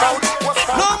 What's out?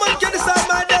 No man can decide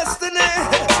my destiny.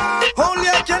 Only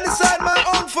I can decide my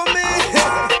own for me.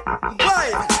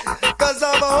 Why? Cause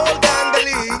I'm a whole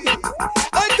gangalee.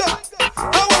 I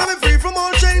wanna be free from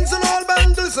all chains and all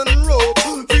bangles and rope.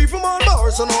 Free from all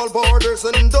bars and all borders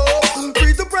and dope.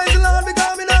 Free to praise the Lord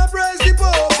because me not praise the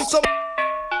Pope. So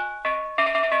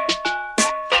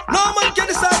no man can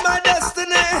decide my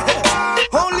destiny.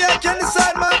 Only I can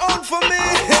decide my own for me.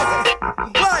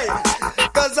 Why?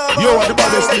 Cause I'm a whole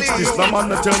gangalee.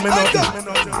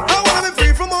 I wanna be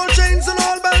free from all chains and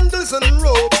all bangles and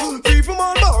rope. Free from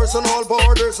all bars and all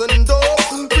borders and dope.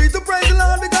 Free to praise the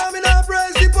Lord because me not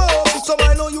praise the Pope. So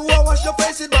I know you will wash your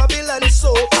face with Babylon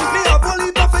soap. Me have a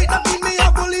leap of faith, that mean me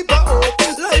have a leap of hope.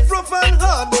 Life rough and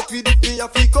hard, but we did me a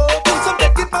fake up. Some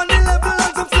take it on the level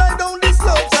and some fly down the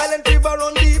slope. Silent river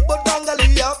run deep, but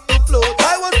Gangali have to float.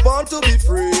 I was born to be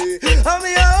free. I'm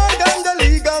a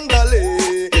Gangali, Gangali.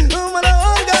 I'm a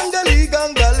Gangali,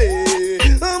 Gangali.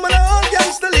 I'm a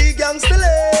gangster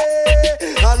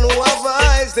and who have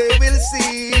eyes they will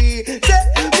see. Say,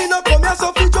 me no come here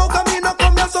so fi joke and me no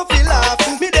come here so fi laugh.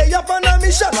 Me dey up on a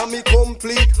mission and me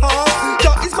complete half.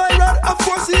 Jah is my rod, of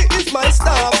course he is my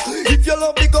staff. If you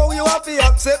love the go, you have to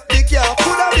accept the calf.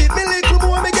 Coulda beat me little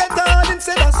more, me get hard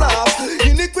instead of soft.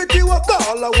 Iniquity walk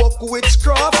all, I walk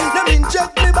witchcraft. Them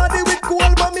inject me body with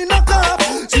cool, but me no cough.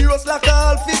 Serious like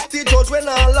all 50 judge when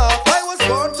I laugh. I was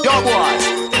born to yo boy,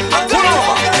 pull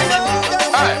over.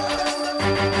 Hey,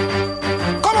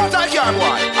 come out like here,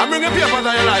 boy. I'm bringing papers on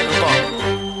your life, come.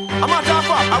 I'm not that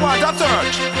far. I want that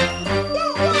search.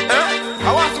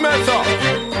 I want to smell some.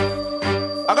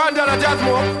 I got a jazz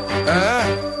smoke.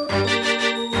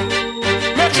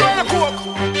 Make sure the coke.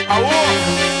 I walk.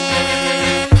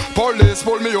 Police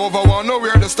pull me over, wanna know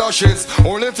where the stash is.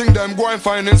 Only thing them go and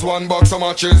find is one box of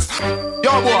matches.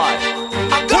 Yo boy,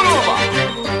 pull over.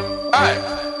 Hey,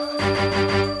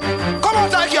 come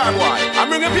out like here, boy. I'm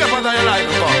bringing papers on your life,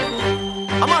 come.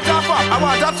 I'm not that far. I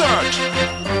want that search.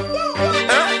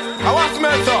 I want to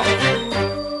smell some.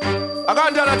 I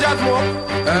got a jazz smoke.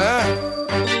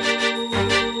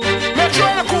 Make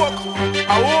sure the coke.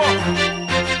 I walk.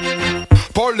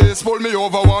 Police pull me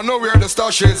over, wanna know where the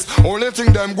stash is. Only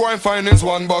thing them go and find is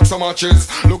one box of matches.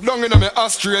 Look down in my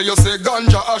ashtray, you say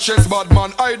ganja ashes. Bad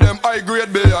man, hide them high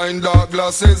grade behind dark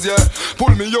glasses, yeah.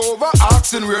 Pull me over,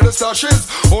 asking where the stash is.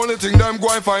 Only thing them go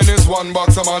and find is one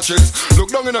box of matches.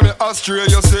 Look down in my ashtray,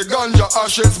 you say ganja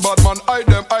ashes. Bad man, hide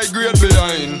them high grade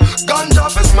behind. Ganja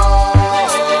for small.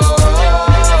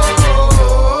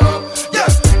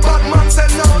 Yes, bad man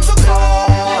said no to go.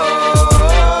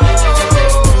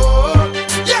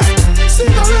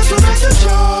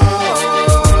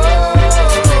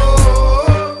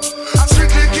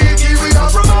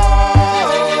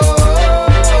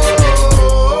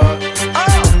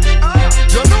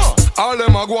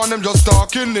 Them them just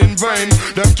talking in vain.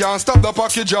 Them can't stop the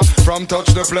package from touch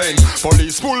the plane.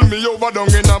 Police pull me over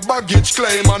down in a baggage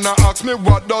claim, and I ask me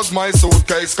what does my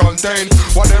suitcase contain.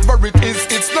 Whatever it is,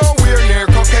 it's nowhere near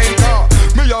cocaine car.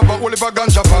 Me have a whole heap of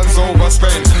ganja pants over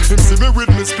Spain. Him see me with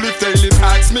me split tail, him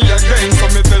ask me again. So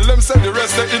me tell them say the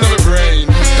rest they in my brain.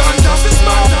 Ganja is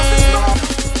not.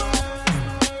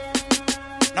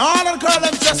 Now all the girls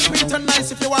them just sweet and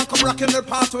nice. If you want come rockin' their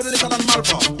party with a little and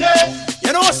Malvo. Yeah.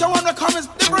 You know so when they come is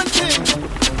different thing.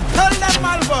 Tell them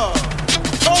Malvo.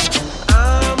 Oh.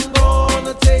 I'm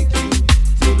gonna take you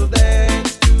to the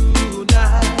dance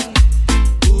tonight.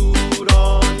 Put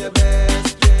on your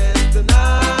best dress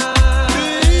tonight.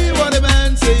 See what the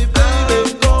man say,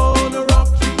 baby. I'm gonna rock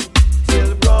you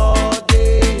till broad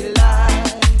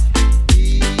daylight.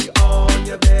 Be on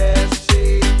your best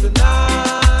shape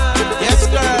tonight. Yes,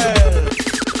 girl.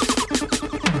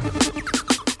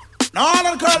 Now all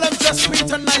the girls them just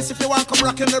sweet and nice. If you want come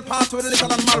rockin' their party with a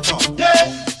little and Malvo.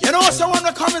 Yeah. You know so when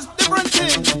they come is different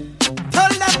thing. Tell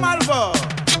them Malvo.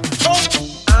 Oh.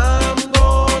 I'm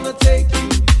gonna take you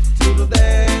to the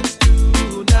dance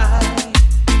tonight.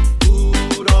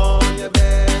 Put on your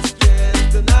best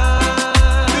dress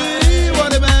tonight. See what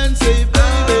the man say,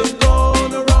 baby. I'm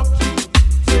gonna rock you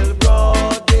till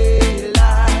broad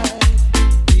daylight.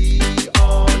 Be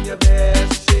on your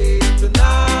best shape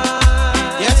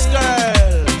tonight. Yes,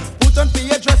 girl. Put on for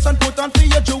your dress and put on for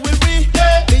your jewelry.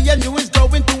 Yeah. Me and you is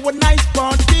going to a nice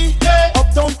party. Yeah.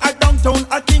 Uptown or downtown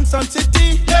or Kingston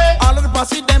City. Yeah. All of the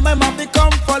bossy them my mom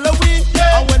come follow we.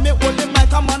 Yeah. And when me hold them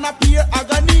like I'm on a pure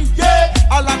agony. Yeah.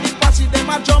 All of the bossy them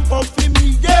a jump out for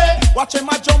me. Yeah. Watch them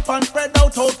a jump and spread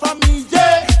out for me.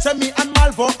 Yeah. Say me and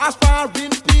Malvo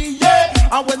aspiring P. Yeah.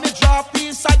 And when me drop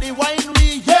piece at the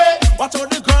winery. Yeah. Watch all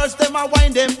the girls them a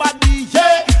wine them body.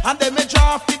 Yeah. And then me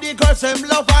drop for the girls them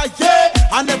lover. Yeah.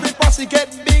 And every bossy get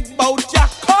big bout ya.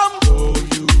 Come. Oh,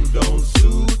 you don't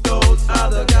suit those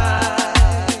other guys.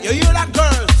 You that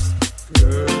girls.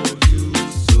 Girl, you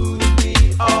suit me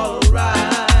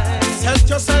alright. Set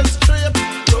yourself straight.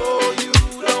 Oh, you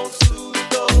don't suit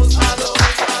those other.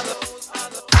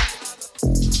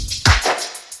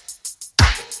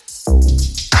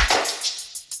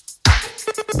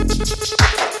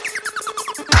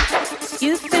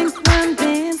 You think one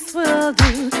dance will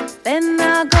do, then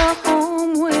I'll go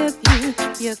home with you.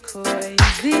 You're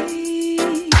crazy.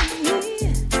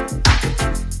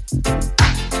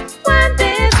 One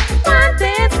dance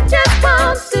just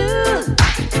won't do.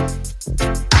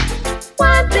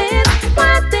 One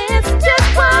dance just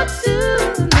won't do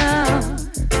now.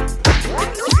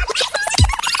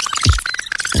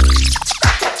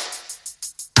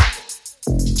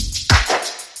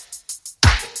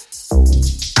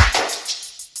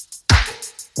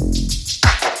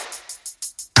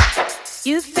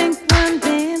 You think one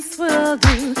dance will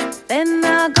do, then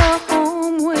I'll go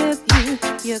home with you.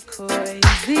 You're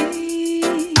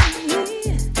crazy.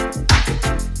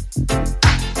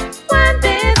 One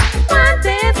dance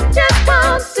just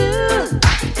won't do.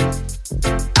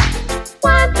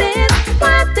 One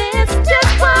dance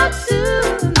just won't do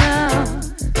now.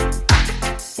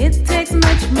 It takes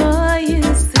much more, you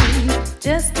see,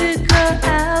 just to go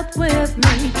out with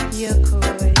me. You're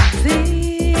crazy.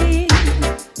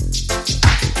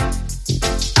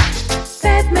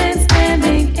 That man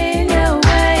standing in your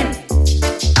way,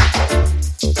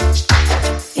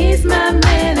 he's my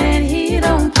man and he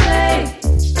don't play.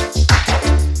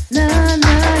 No,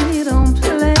 he don't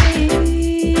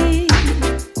play.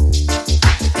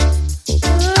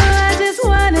 Oh, I just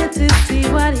wanted to see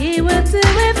what he would do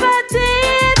if I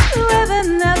did with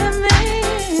another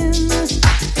man.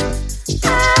 I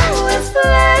was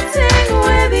flirting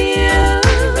with you.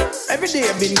 Every day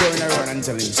I've been going around and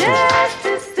telling stories. Just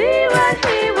to see what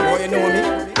he would Boy, you know me.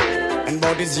 And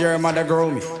about this year, mother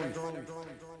grow me.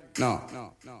 No.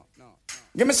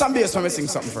 Give me some bass when we sing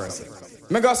something first.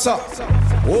 Me go so.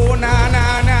 Oh na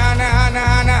na na na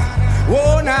na na.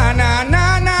 Oh na na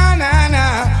na na na na.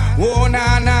 Oh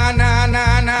na na na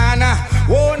na na na.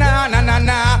 Oh na na na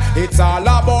na. It's all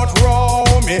about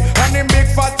Romy and them big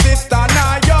fat sister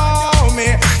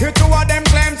Naomi. You two of them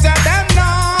claim say them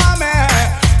know me.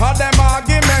 All them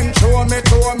argument show me.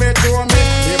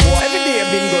 Yeah, boy, every day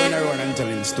I've been going around and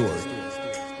telling stories.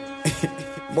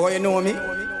 Boy, you know me.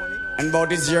 And about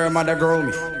this year, mother grow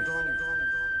me.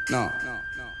 No.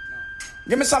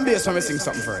 Give me some bass when we sing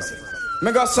something first.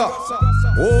 Me go so.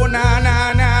 Oh na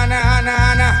na na na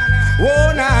na na.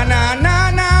 Oh na na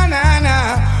na na na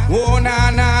na. Oh na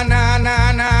na na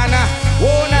na na na.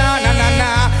 Oh na na na na.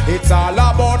 It's all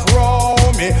about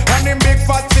Romy and them big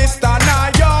fat sister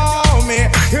Naomi.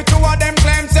 You two of them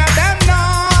claim say them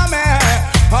know me.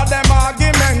 All them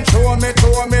argument show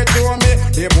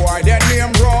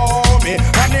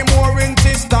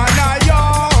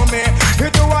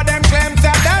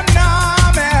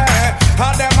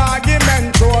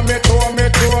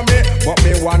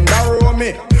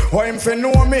fi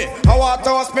know me. I want to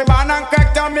host me man and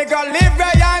crack down me go live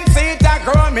where and see it and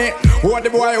grow me. Oh the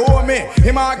boy owe me,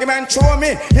 him argument show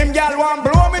me. Him gal want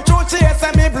blow me through chase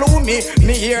and me blew me.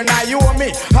 Me here now you owe me,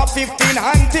 have 15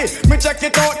 auntie. Me check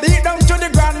it out deep down to the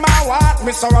grandma what.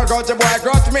 Me sorrow got the boy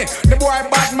got me, the boy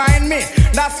bad mind me.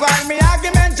 That's why me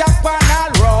argument Japan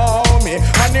all row me.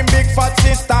 And him big fat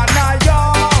sister now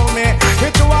yo me.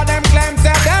 With two of them claims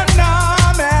that them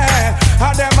know me.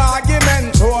 And them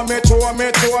argument show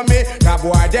me. That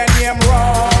boy then name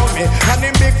row me. And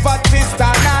him big fat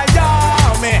sister now yo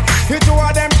me. With two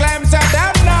of them claims that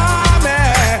them know me.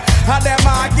 And them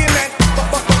argument.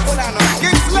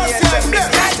 It's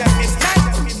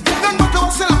none but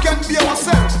ourselves can be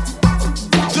ourselves.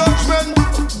 Judgment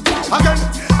again.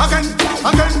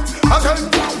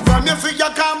 From you see your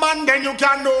command, then you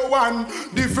can know one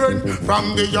different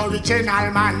from the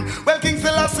original man. Well, King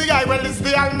Selassie, well, it's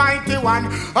the Almighty One,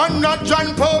 and not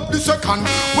John Pope II.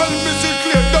 Well, Mrs.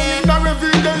 Clear down in the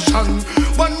Revelation.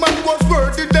 One man was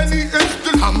worthy, then he is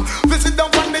the Lamb. Visit the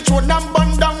one that showed and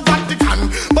burn down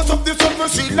Vatican. But of this of the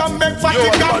seal and make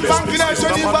Vatican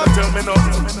function.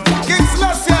 King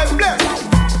Selassie, bless.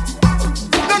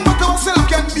 None but ourselves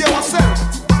can be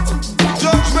ourselves.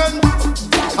 Judgment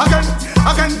again.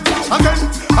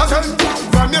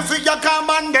 From you see your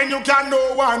command, then you can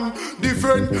know one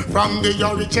different from the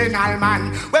original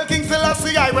man. Well, King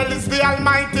Selassie, well, it's the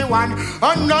Almighty One,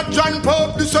 and not John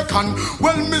Pope II.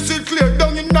 Well, miss it clear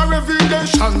down in the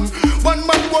Revelation. One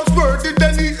man was worthy,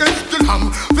 then he is the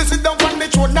Lamb. Visit the one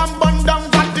that showed and burn down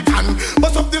Vatican.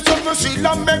 But of this of the seal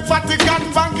and make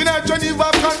Vatican banking at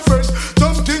Geneva Conference.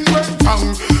 Something went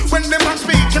wrong when the man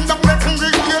speaking down the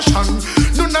congregation.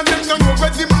 None of them know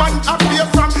where the man appear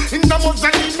from. In the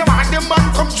Mozambique, the man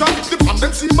come from the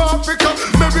Dependency of Africa,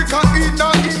 America,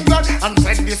 England. And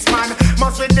said this man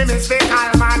must be the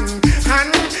mystical man,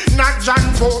 and not John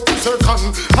Pope II.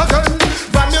 Again,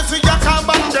 when you see your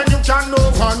carbon, then you can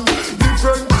know one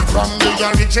different from the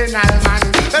original man.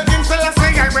 The King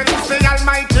Selassie, well, it's the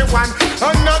Almighty One,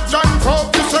 and not John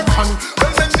Pope II.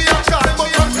 Well, then the other boy,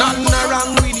 nothing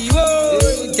wrong with you,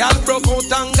 boy. Girl broke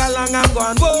out and galang and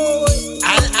gone, boy.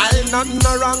 I'll nothing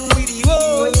wrong with you,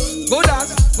 boy.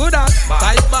 Good as,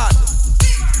 tight bad.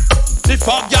 If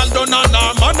a girl done on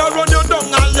her man, I run you down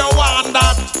and you want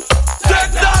that.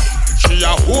 Take that. She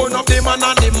a own up the man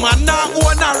and the man a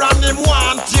own her and him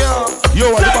want you.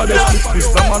 Yo, what about this?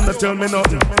 Mr. Man, tell me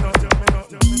nothing.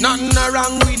 Nothing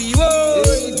wrong with you,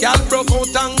 boy. Girl broke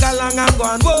out and galang and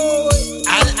gone, boy.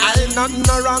 I'll nothing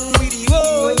wrong with you,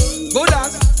 boy. Good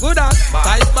as,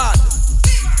 tight bad.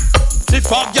 If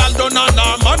a girl done on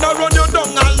her man, I run you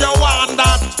down and you want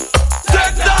that.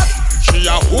 Take that. She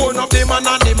a own up the man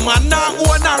and the man a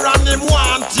own her and him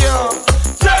want you.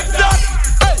 Take that.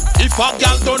 Hey. If a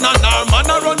girl done on her man,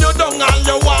 I run you down and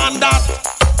you want that.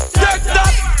 Take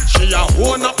that. She a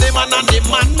own up the man and the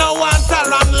man no want her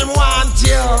and him want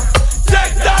you.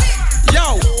 Take that.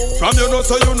 Yo, from you know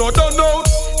so you know don't know.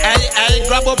 Hey,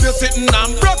 grab up your sitting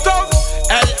and broke out.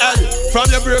 Hey,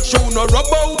 from your break shoe no rub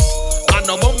out. And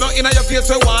no bump no inna your face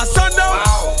we want sun down.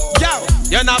 Yo,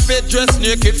 you're not fit dress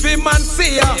naked fi man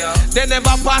see ya. They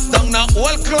never pass down no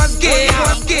old class game.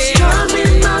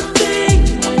 Strumming my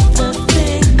thing with a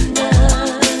finger,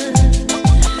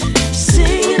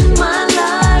 singing my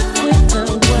life with the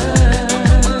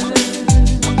words,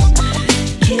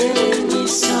 killing me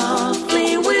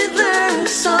softly with her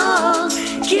song,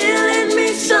 killing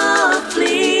me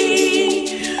softly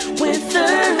with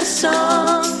her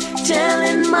song,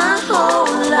 telling my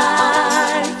whole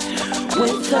life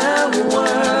with her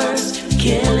words,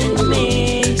 killing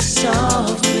me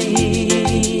softly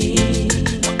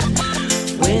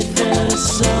with her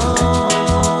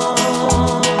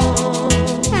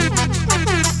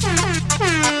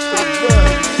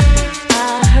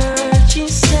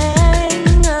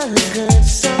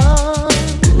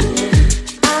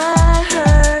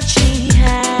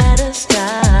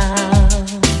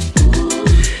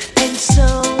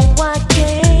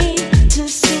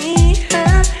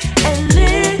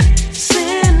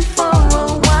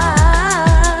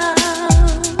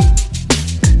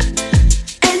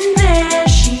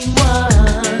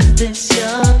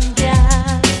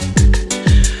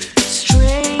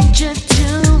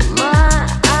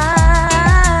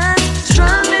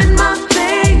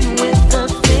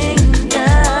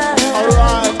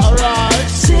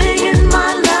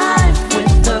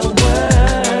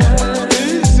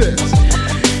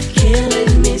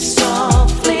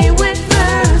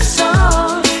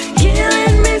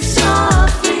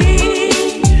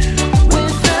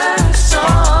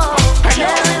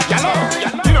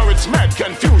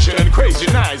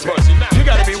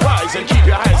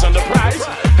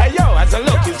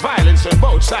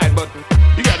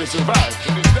survive.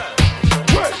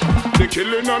 Well, the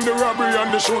killing and the robbery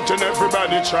and the shooting,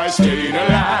 everybody try staying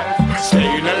alive,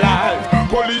 staying alive.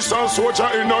 Police and soldier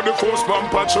in all the force bomb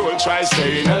patrol try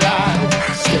staying alive,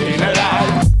 staying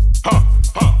alive.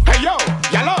 Hey yo,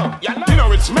 yellow. You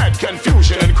know it's mad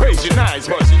confusion and crazy nights,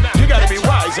 but you gotta be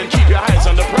wise and keep your eyes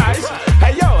on the prize.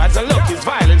 Hey yo, as I look, it's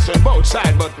violence on both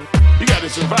sides, but you gotta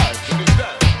survive.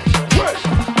 Well,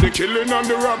 the killing and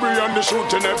the robbery and the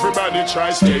shooting, everybody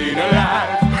try staying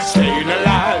alive, staying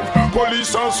alive.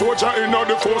 Police and soldier in all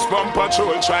the force bomb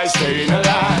patrol try staying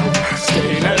alive,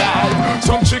 staying alive.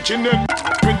 Some chicken and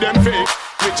with them fake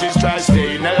bitches try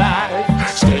staying alive,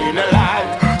 staying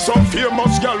alive. Some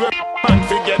famous girl with man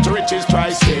forget riches try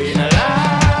staying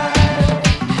alive.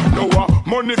 No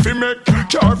money fi make,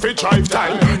 car fi drive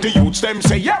time. The youths them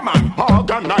say yeah man,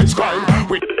 organized crime.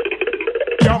 We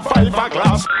your 5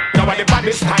 glass. Now at the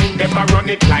baddest time, them a run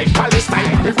it like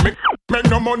Palestine. If me make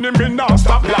no money, me not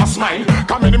stop last mine.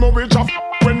 Come in more wage of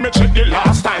when me check the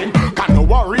last time. Can no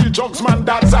worry, drugs man,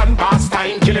 that's and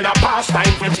pastime. Killing a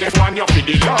pastime, if one you for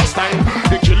the last time.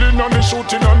 The killing and the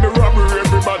shooting and the robbery,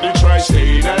 everybody try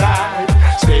staying alive,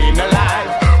 staying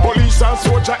alive. Police and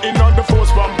soldier in on the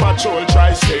force bomb patrol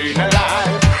try staying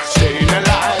alive, staying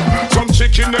alive. Some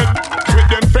chicken head with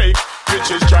them fake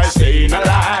bitches try staying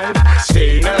alive,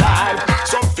 staying alive.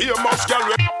 Some famous girl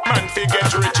with man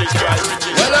forget riches try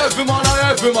riches. Well, every man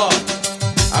are every man,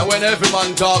 and when every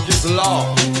man talk is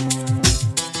law.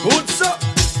 Good sir,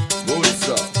 good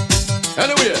sir.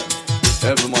 Anyway,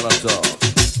 every man a talk.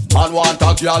 Man want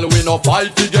a girl, we no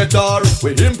fight to get her.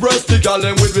 We impress the girl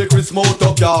and with Chris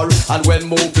motor car. And when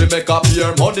movie make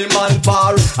appear, money man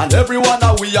par. And everyone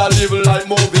a we a live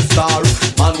like movie star.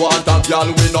 Man want a girl,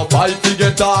 we no fight to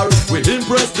get her. We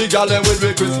impress the girl and with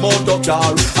Chris motor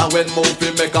car. And when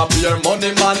movie make appear,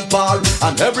 money man par.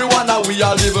 And everyone a we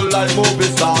a live like movie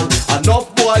star.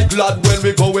 Enough boy glad when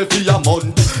we go with a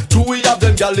month. Two we have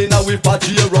them girl in a we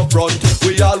party up front.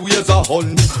 We always a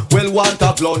hunt, well want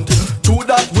a blunt. Two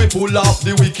that we pull off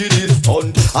the wickedest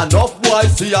stunt. Enough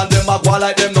boys see and them a go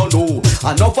like them no know.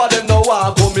 Enough of them no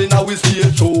want come in a we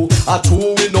stage show. A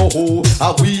two we know who,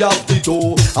 a we have the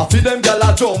toe. A feed them gal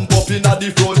a jump up in a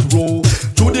the front row.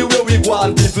 To the way we go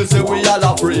and people say we all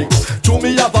a freak. To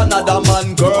me have another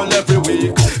man girl every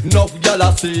week. Enough gal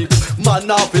a sick,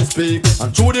 man have to speak.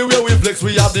 And to the way we flex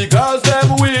we have the girls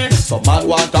them weak. Some man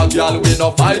want a girl we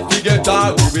no fight to get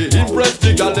her. We impress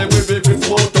the girl them we fix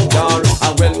motor car.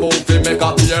 And when movie make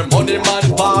appear money man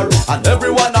par. And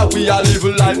everyone a we a live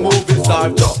like movie star.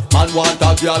 Man want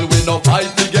a girl we no fight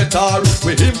to get her.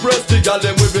 We impress the girl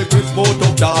them we fix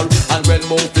motor car. And when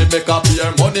movie make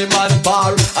appear money man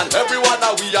par. And everyone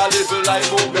a we a live like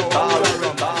movie star.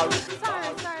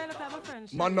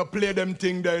 Man no play them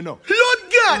thing there no. Lord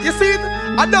God, you see it?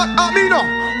 And that at me no.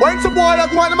 When some boy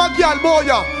like one of my girl boy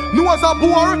ya know as a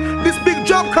bore, this big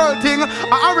job curl thing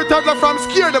I returned from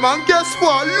scare them and guess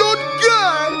what? Lord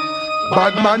God,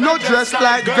 bad man no dress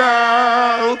like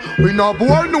girl. We no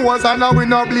bore nose and we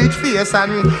no bleach face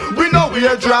and we no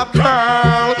wear drop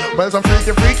curl. Well some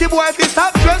freaky boy fi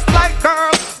stop dress like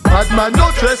girl. Bad man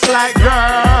no dress like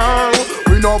girl.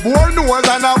 We no bore nose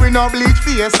and we no bleach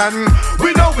face and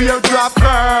we no wear drop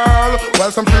curl.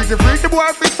 Well some freaky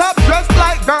boy fi stop dress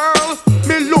like girl.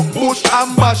 Me look bush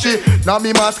and bashy. Now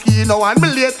me Moschino and me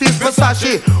latest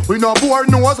Versace. We no bore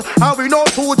nose and we no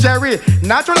too Jerry.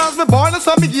 Natural as me born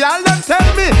so me gyal them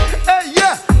tell me. Hey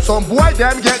yeah, some boy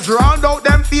them get drowned out,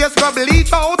 them face go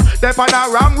bleach out. Them on a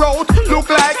wrong road, look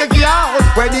like a gyal.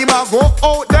 When him a go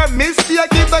out, them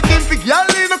mistake him the king for gyal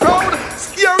in the crowd.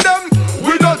 Scare them.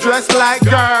 We no dress like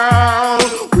girl.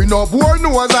 We no bore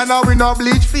nose and we no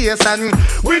bleach face and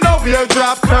we no wear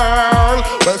drop curl.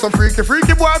 Well some freaky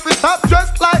boy fi stop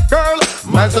dressed like girl.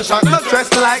 Man so shot no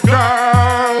dress like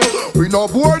girl. We no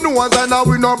bore nose and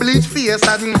we no bleach face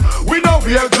and we no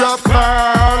wear drop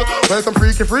curl. Well some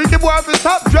freaky boy fi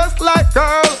stop dressed like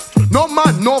girl. No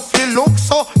man no feel look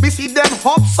so. We see them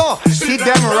hop so, see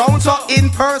them round so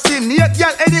impersonate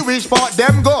girl any which part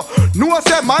them go. No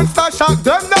say man start shock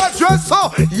them not dress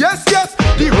so. Yes,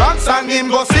 the rock song him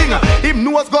go sing. Him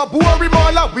nose go bore him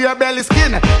all up wear belly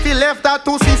skin. He left that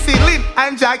to CC Lynn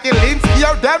and Jackie Lynn.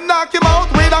 Hear them knock him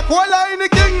out with a cola in the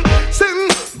king. Sing,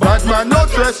 bad man no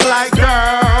dress like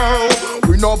girl.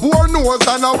 We no bore nose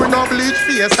and we no bleach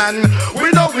face and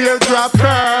we no wear drop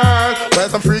curl. Well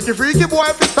some freaky boy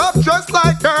fi stop dress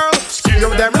like girl. Hear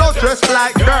them no dress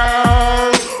like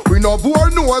girl. We no bore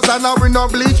nose and we no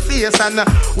bleach face and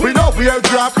we no wear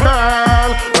drop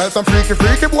curl. Well some freaky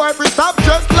boy fi stop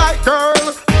dress like girl.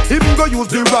 Him go use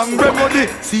the wrong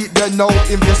remedy. See then now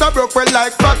him face a broke well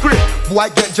like factory. Boy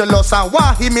get jealous and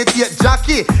want imitate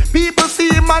Jackie. People see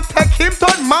him man take him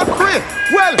to Macri.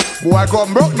 Well, boy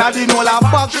come broke, now the know la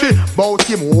factory. Bout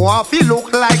him want fi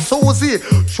look like Susie.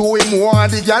 Show him one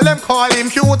the girl them call him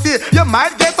cutie. You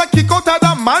might get a kick out of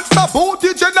the monster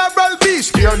booty. General B,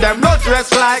 steer them not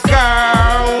dress like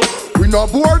girl. We no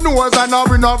bore nose and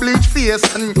we no bleach face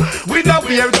and we no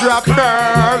wear drop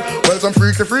curl. Well, some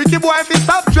freaky boy fi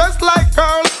stop dressed like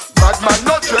girl. Bad man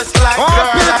not dressed like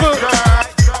girl.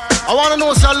 I wanna know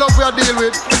what love we are deal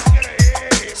with.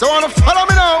 So wanna follow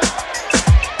me now.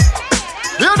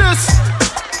 Hear this.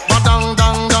 Dang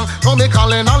dang dang. Now we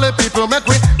calling all the people make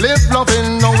we live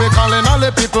loving. Now we calling all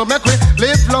the people make we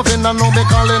live loving. And now we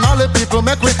calling all the people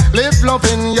make we live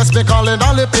loving. Yes, we calling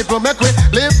all the people make we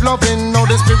live loving. Now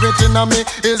the spirit in me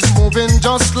is moving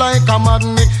just like a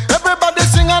magnet. Everybody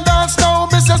sing and dance now.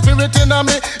 Miss the spirit in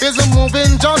me is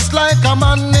moving just like a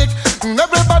magnet.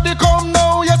 Everybody come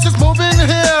now. Yes, it's moving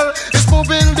here. It's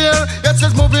moving there. Yes,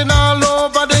 it's moving all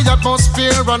over the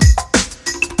atmosphere. And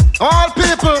all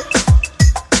people,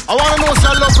 I wanna know what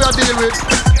love we are deal with.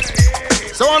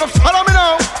 So wanna follow me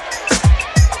now.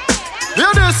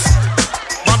 Hear this.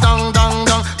 Dang dang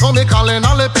dang. Now we calling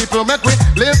all the people make we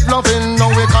live loving. Now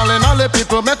we calling all the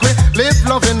people make we live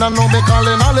loving. And now we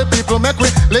calling all the people make we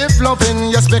live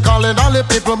loving. Yes, we calling all the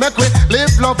people make we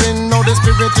live loving. Now the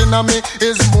spirit in me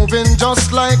is moving just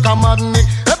like a magnet.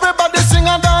 Everybody sing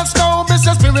and dance now. Miss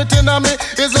the spirit in me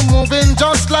is moving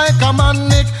just like a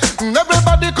magnet.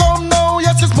 Everybody come now.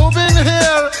 Yes, it's moving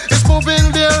here. It's moving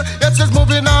there. Yes, it's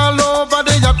moving all over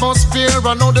the atmosphere.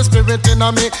 And now the spirit in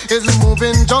me is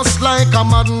moving just like a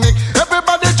magnet.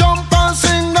 Everybody jump and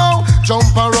sing now. Jump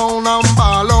around and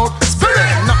ball out.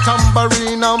 Spirit, not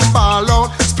tambourine and ball out.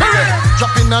 Spirit,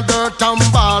 drop in the dirt and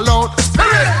ball out.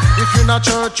 Spirit, if you're not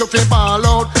church, you feel ball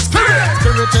out. Spirit,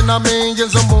 spirit in me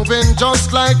is moving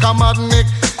just like a magnet.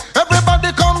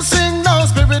 Everybody come sing now.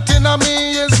 Spirit in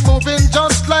me is moving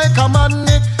just like a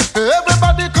magnet.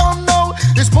 Everybody come now.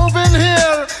 It's moving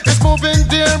here. It's moving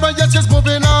there. But yes, it's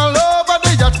moving all over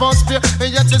the atmosphere.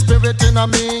 Yes, the spirit in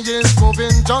me is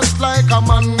moving just like a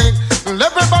magnet.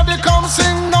 Everybody come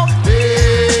sing now.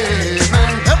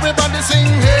 Amen. Everybody sing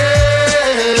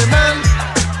amen.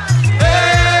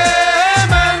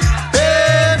 Amen.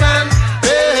 Amen.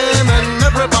 Amen.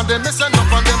 Everybody listen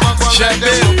up and them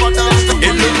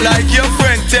it look like your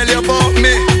friend tell you about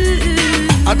me.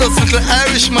 I just little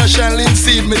Irish mash and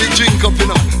linseed me the drink up, you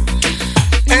know.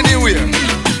 Anyway,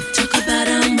 talk about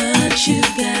how much you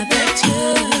got that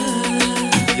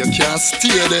touch. You can't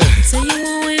stay there. So you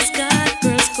always got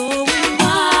girls going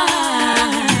wild.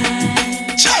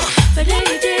 But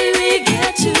any day we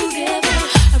get together,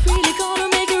 I'm really gonna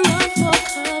make a run for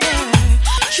cover.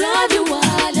 Drive you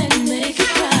wild and make you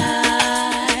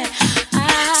cry.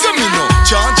 So me know,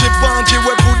 Georgie Bongie,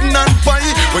 we pudding and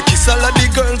pie. We kiss all of the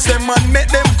girls, them and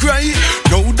make them cry.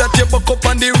 Know that you buck up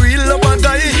on the real lover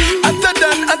guy.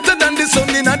 Hotter than the sun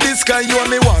in the sky. You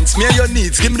and me wants, me and your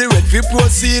needs. Give me the red we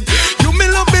proceed. You me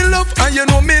love, and you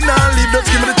know me now leave.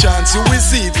 Just give me the chance, you will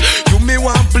see it. You me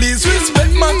want, please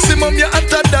respect maximum. You're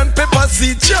hotter than pepper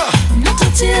seed, yeah. Not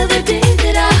until the day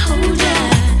that I hold ya,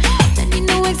 then you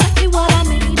know exactly what I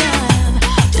made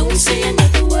of. Don't say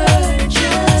another word,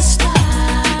 just stop.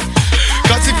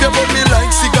 Cause if you put me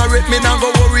like cigarette, me now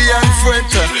go worry and fret.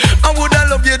 I woulda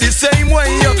love you the same way.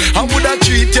 I woulda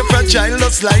treat you fragile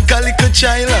just like a little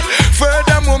child.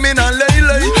 Furthermore, me nah lay.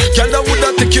 Girl, I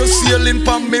woulda take you sailing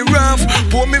pon me raft.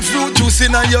 Pour me fruit juice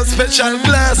in your special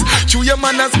glass. Chew your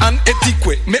manners and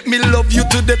etiquette. Make me love you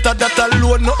to death. That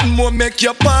alone, nothing more make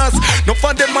you pass. No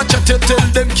for them a chat you, tell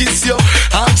them kiss you.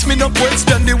 Ask me no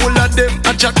question, the whole of them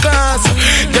a jackass.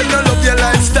 Them no love your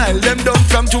lifestyle. Them done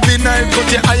from juvenile.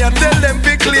 Cut your eye and tell them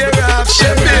be clear off.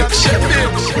 Shep it.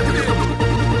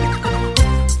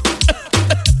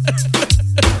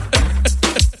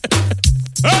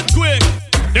 Earthquake!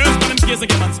 There's one in case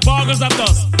again, man. Sparkles at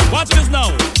us. Watch this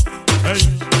now. Hey,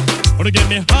 wanna get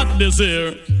me hot this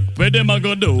year? Where them a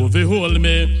go do if you hold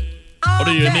me? Or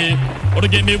do you hear me? Or to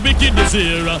get me wicked this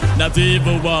year? Not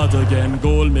even water can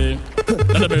gold me.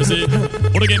 Not a mercy.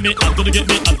 Or to get me hot, to get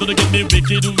me hot, to get me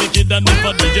wicked. And if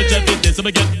I DJ check it, this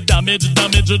I get damage,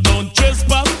 don't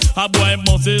trespass. A boy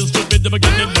must is stupid, if I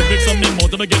get the lyrics on me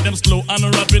mouth, if I get them slow and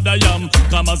rapid, I am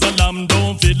calm as a lamb,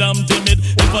 don't feel I'm timid.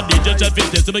 If I DJ check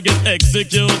it, this I get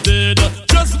executed.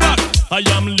 Just back, I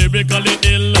am lyrically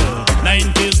ill.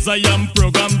 90s, I am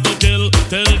programmed to kill.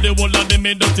 Tell the whole of them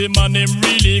dirty man, him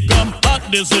really come hot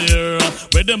this year.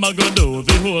 Where them a go do if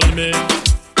they hold me?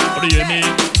 Or do you hear me?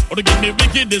 Or to get me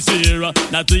wicked this year?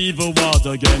 Not even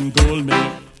water can cool me.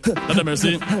 Not a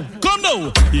mercy. Come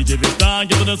know. He give his time,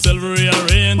 get to the silver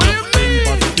rearrange. Think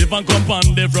positive and come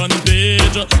on the front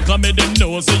page. Come in them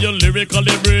know, say you're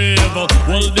lyrically brave.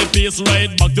 Hold the face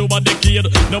right back to what the kid.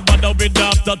 No matter with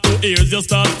after 2 years, you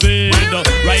start fade.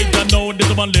 Right now,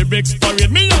 this one lyrics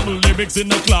parade. Me have lyrics in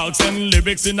the clocks and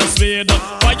lyrics in the spade.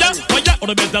 Fire, fire, or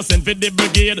the better send for the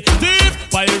brigade. Thief,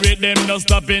 pirate them, no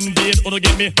stop invade. Or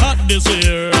get me hot this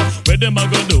year. Where them a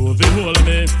gonna do if you hold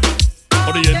me?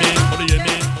 What do you mean? What do you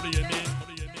mean?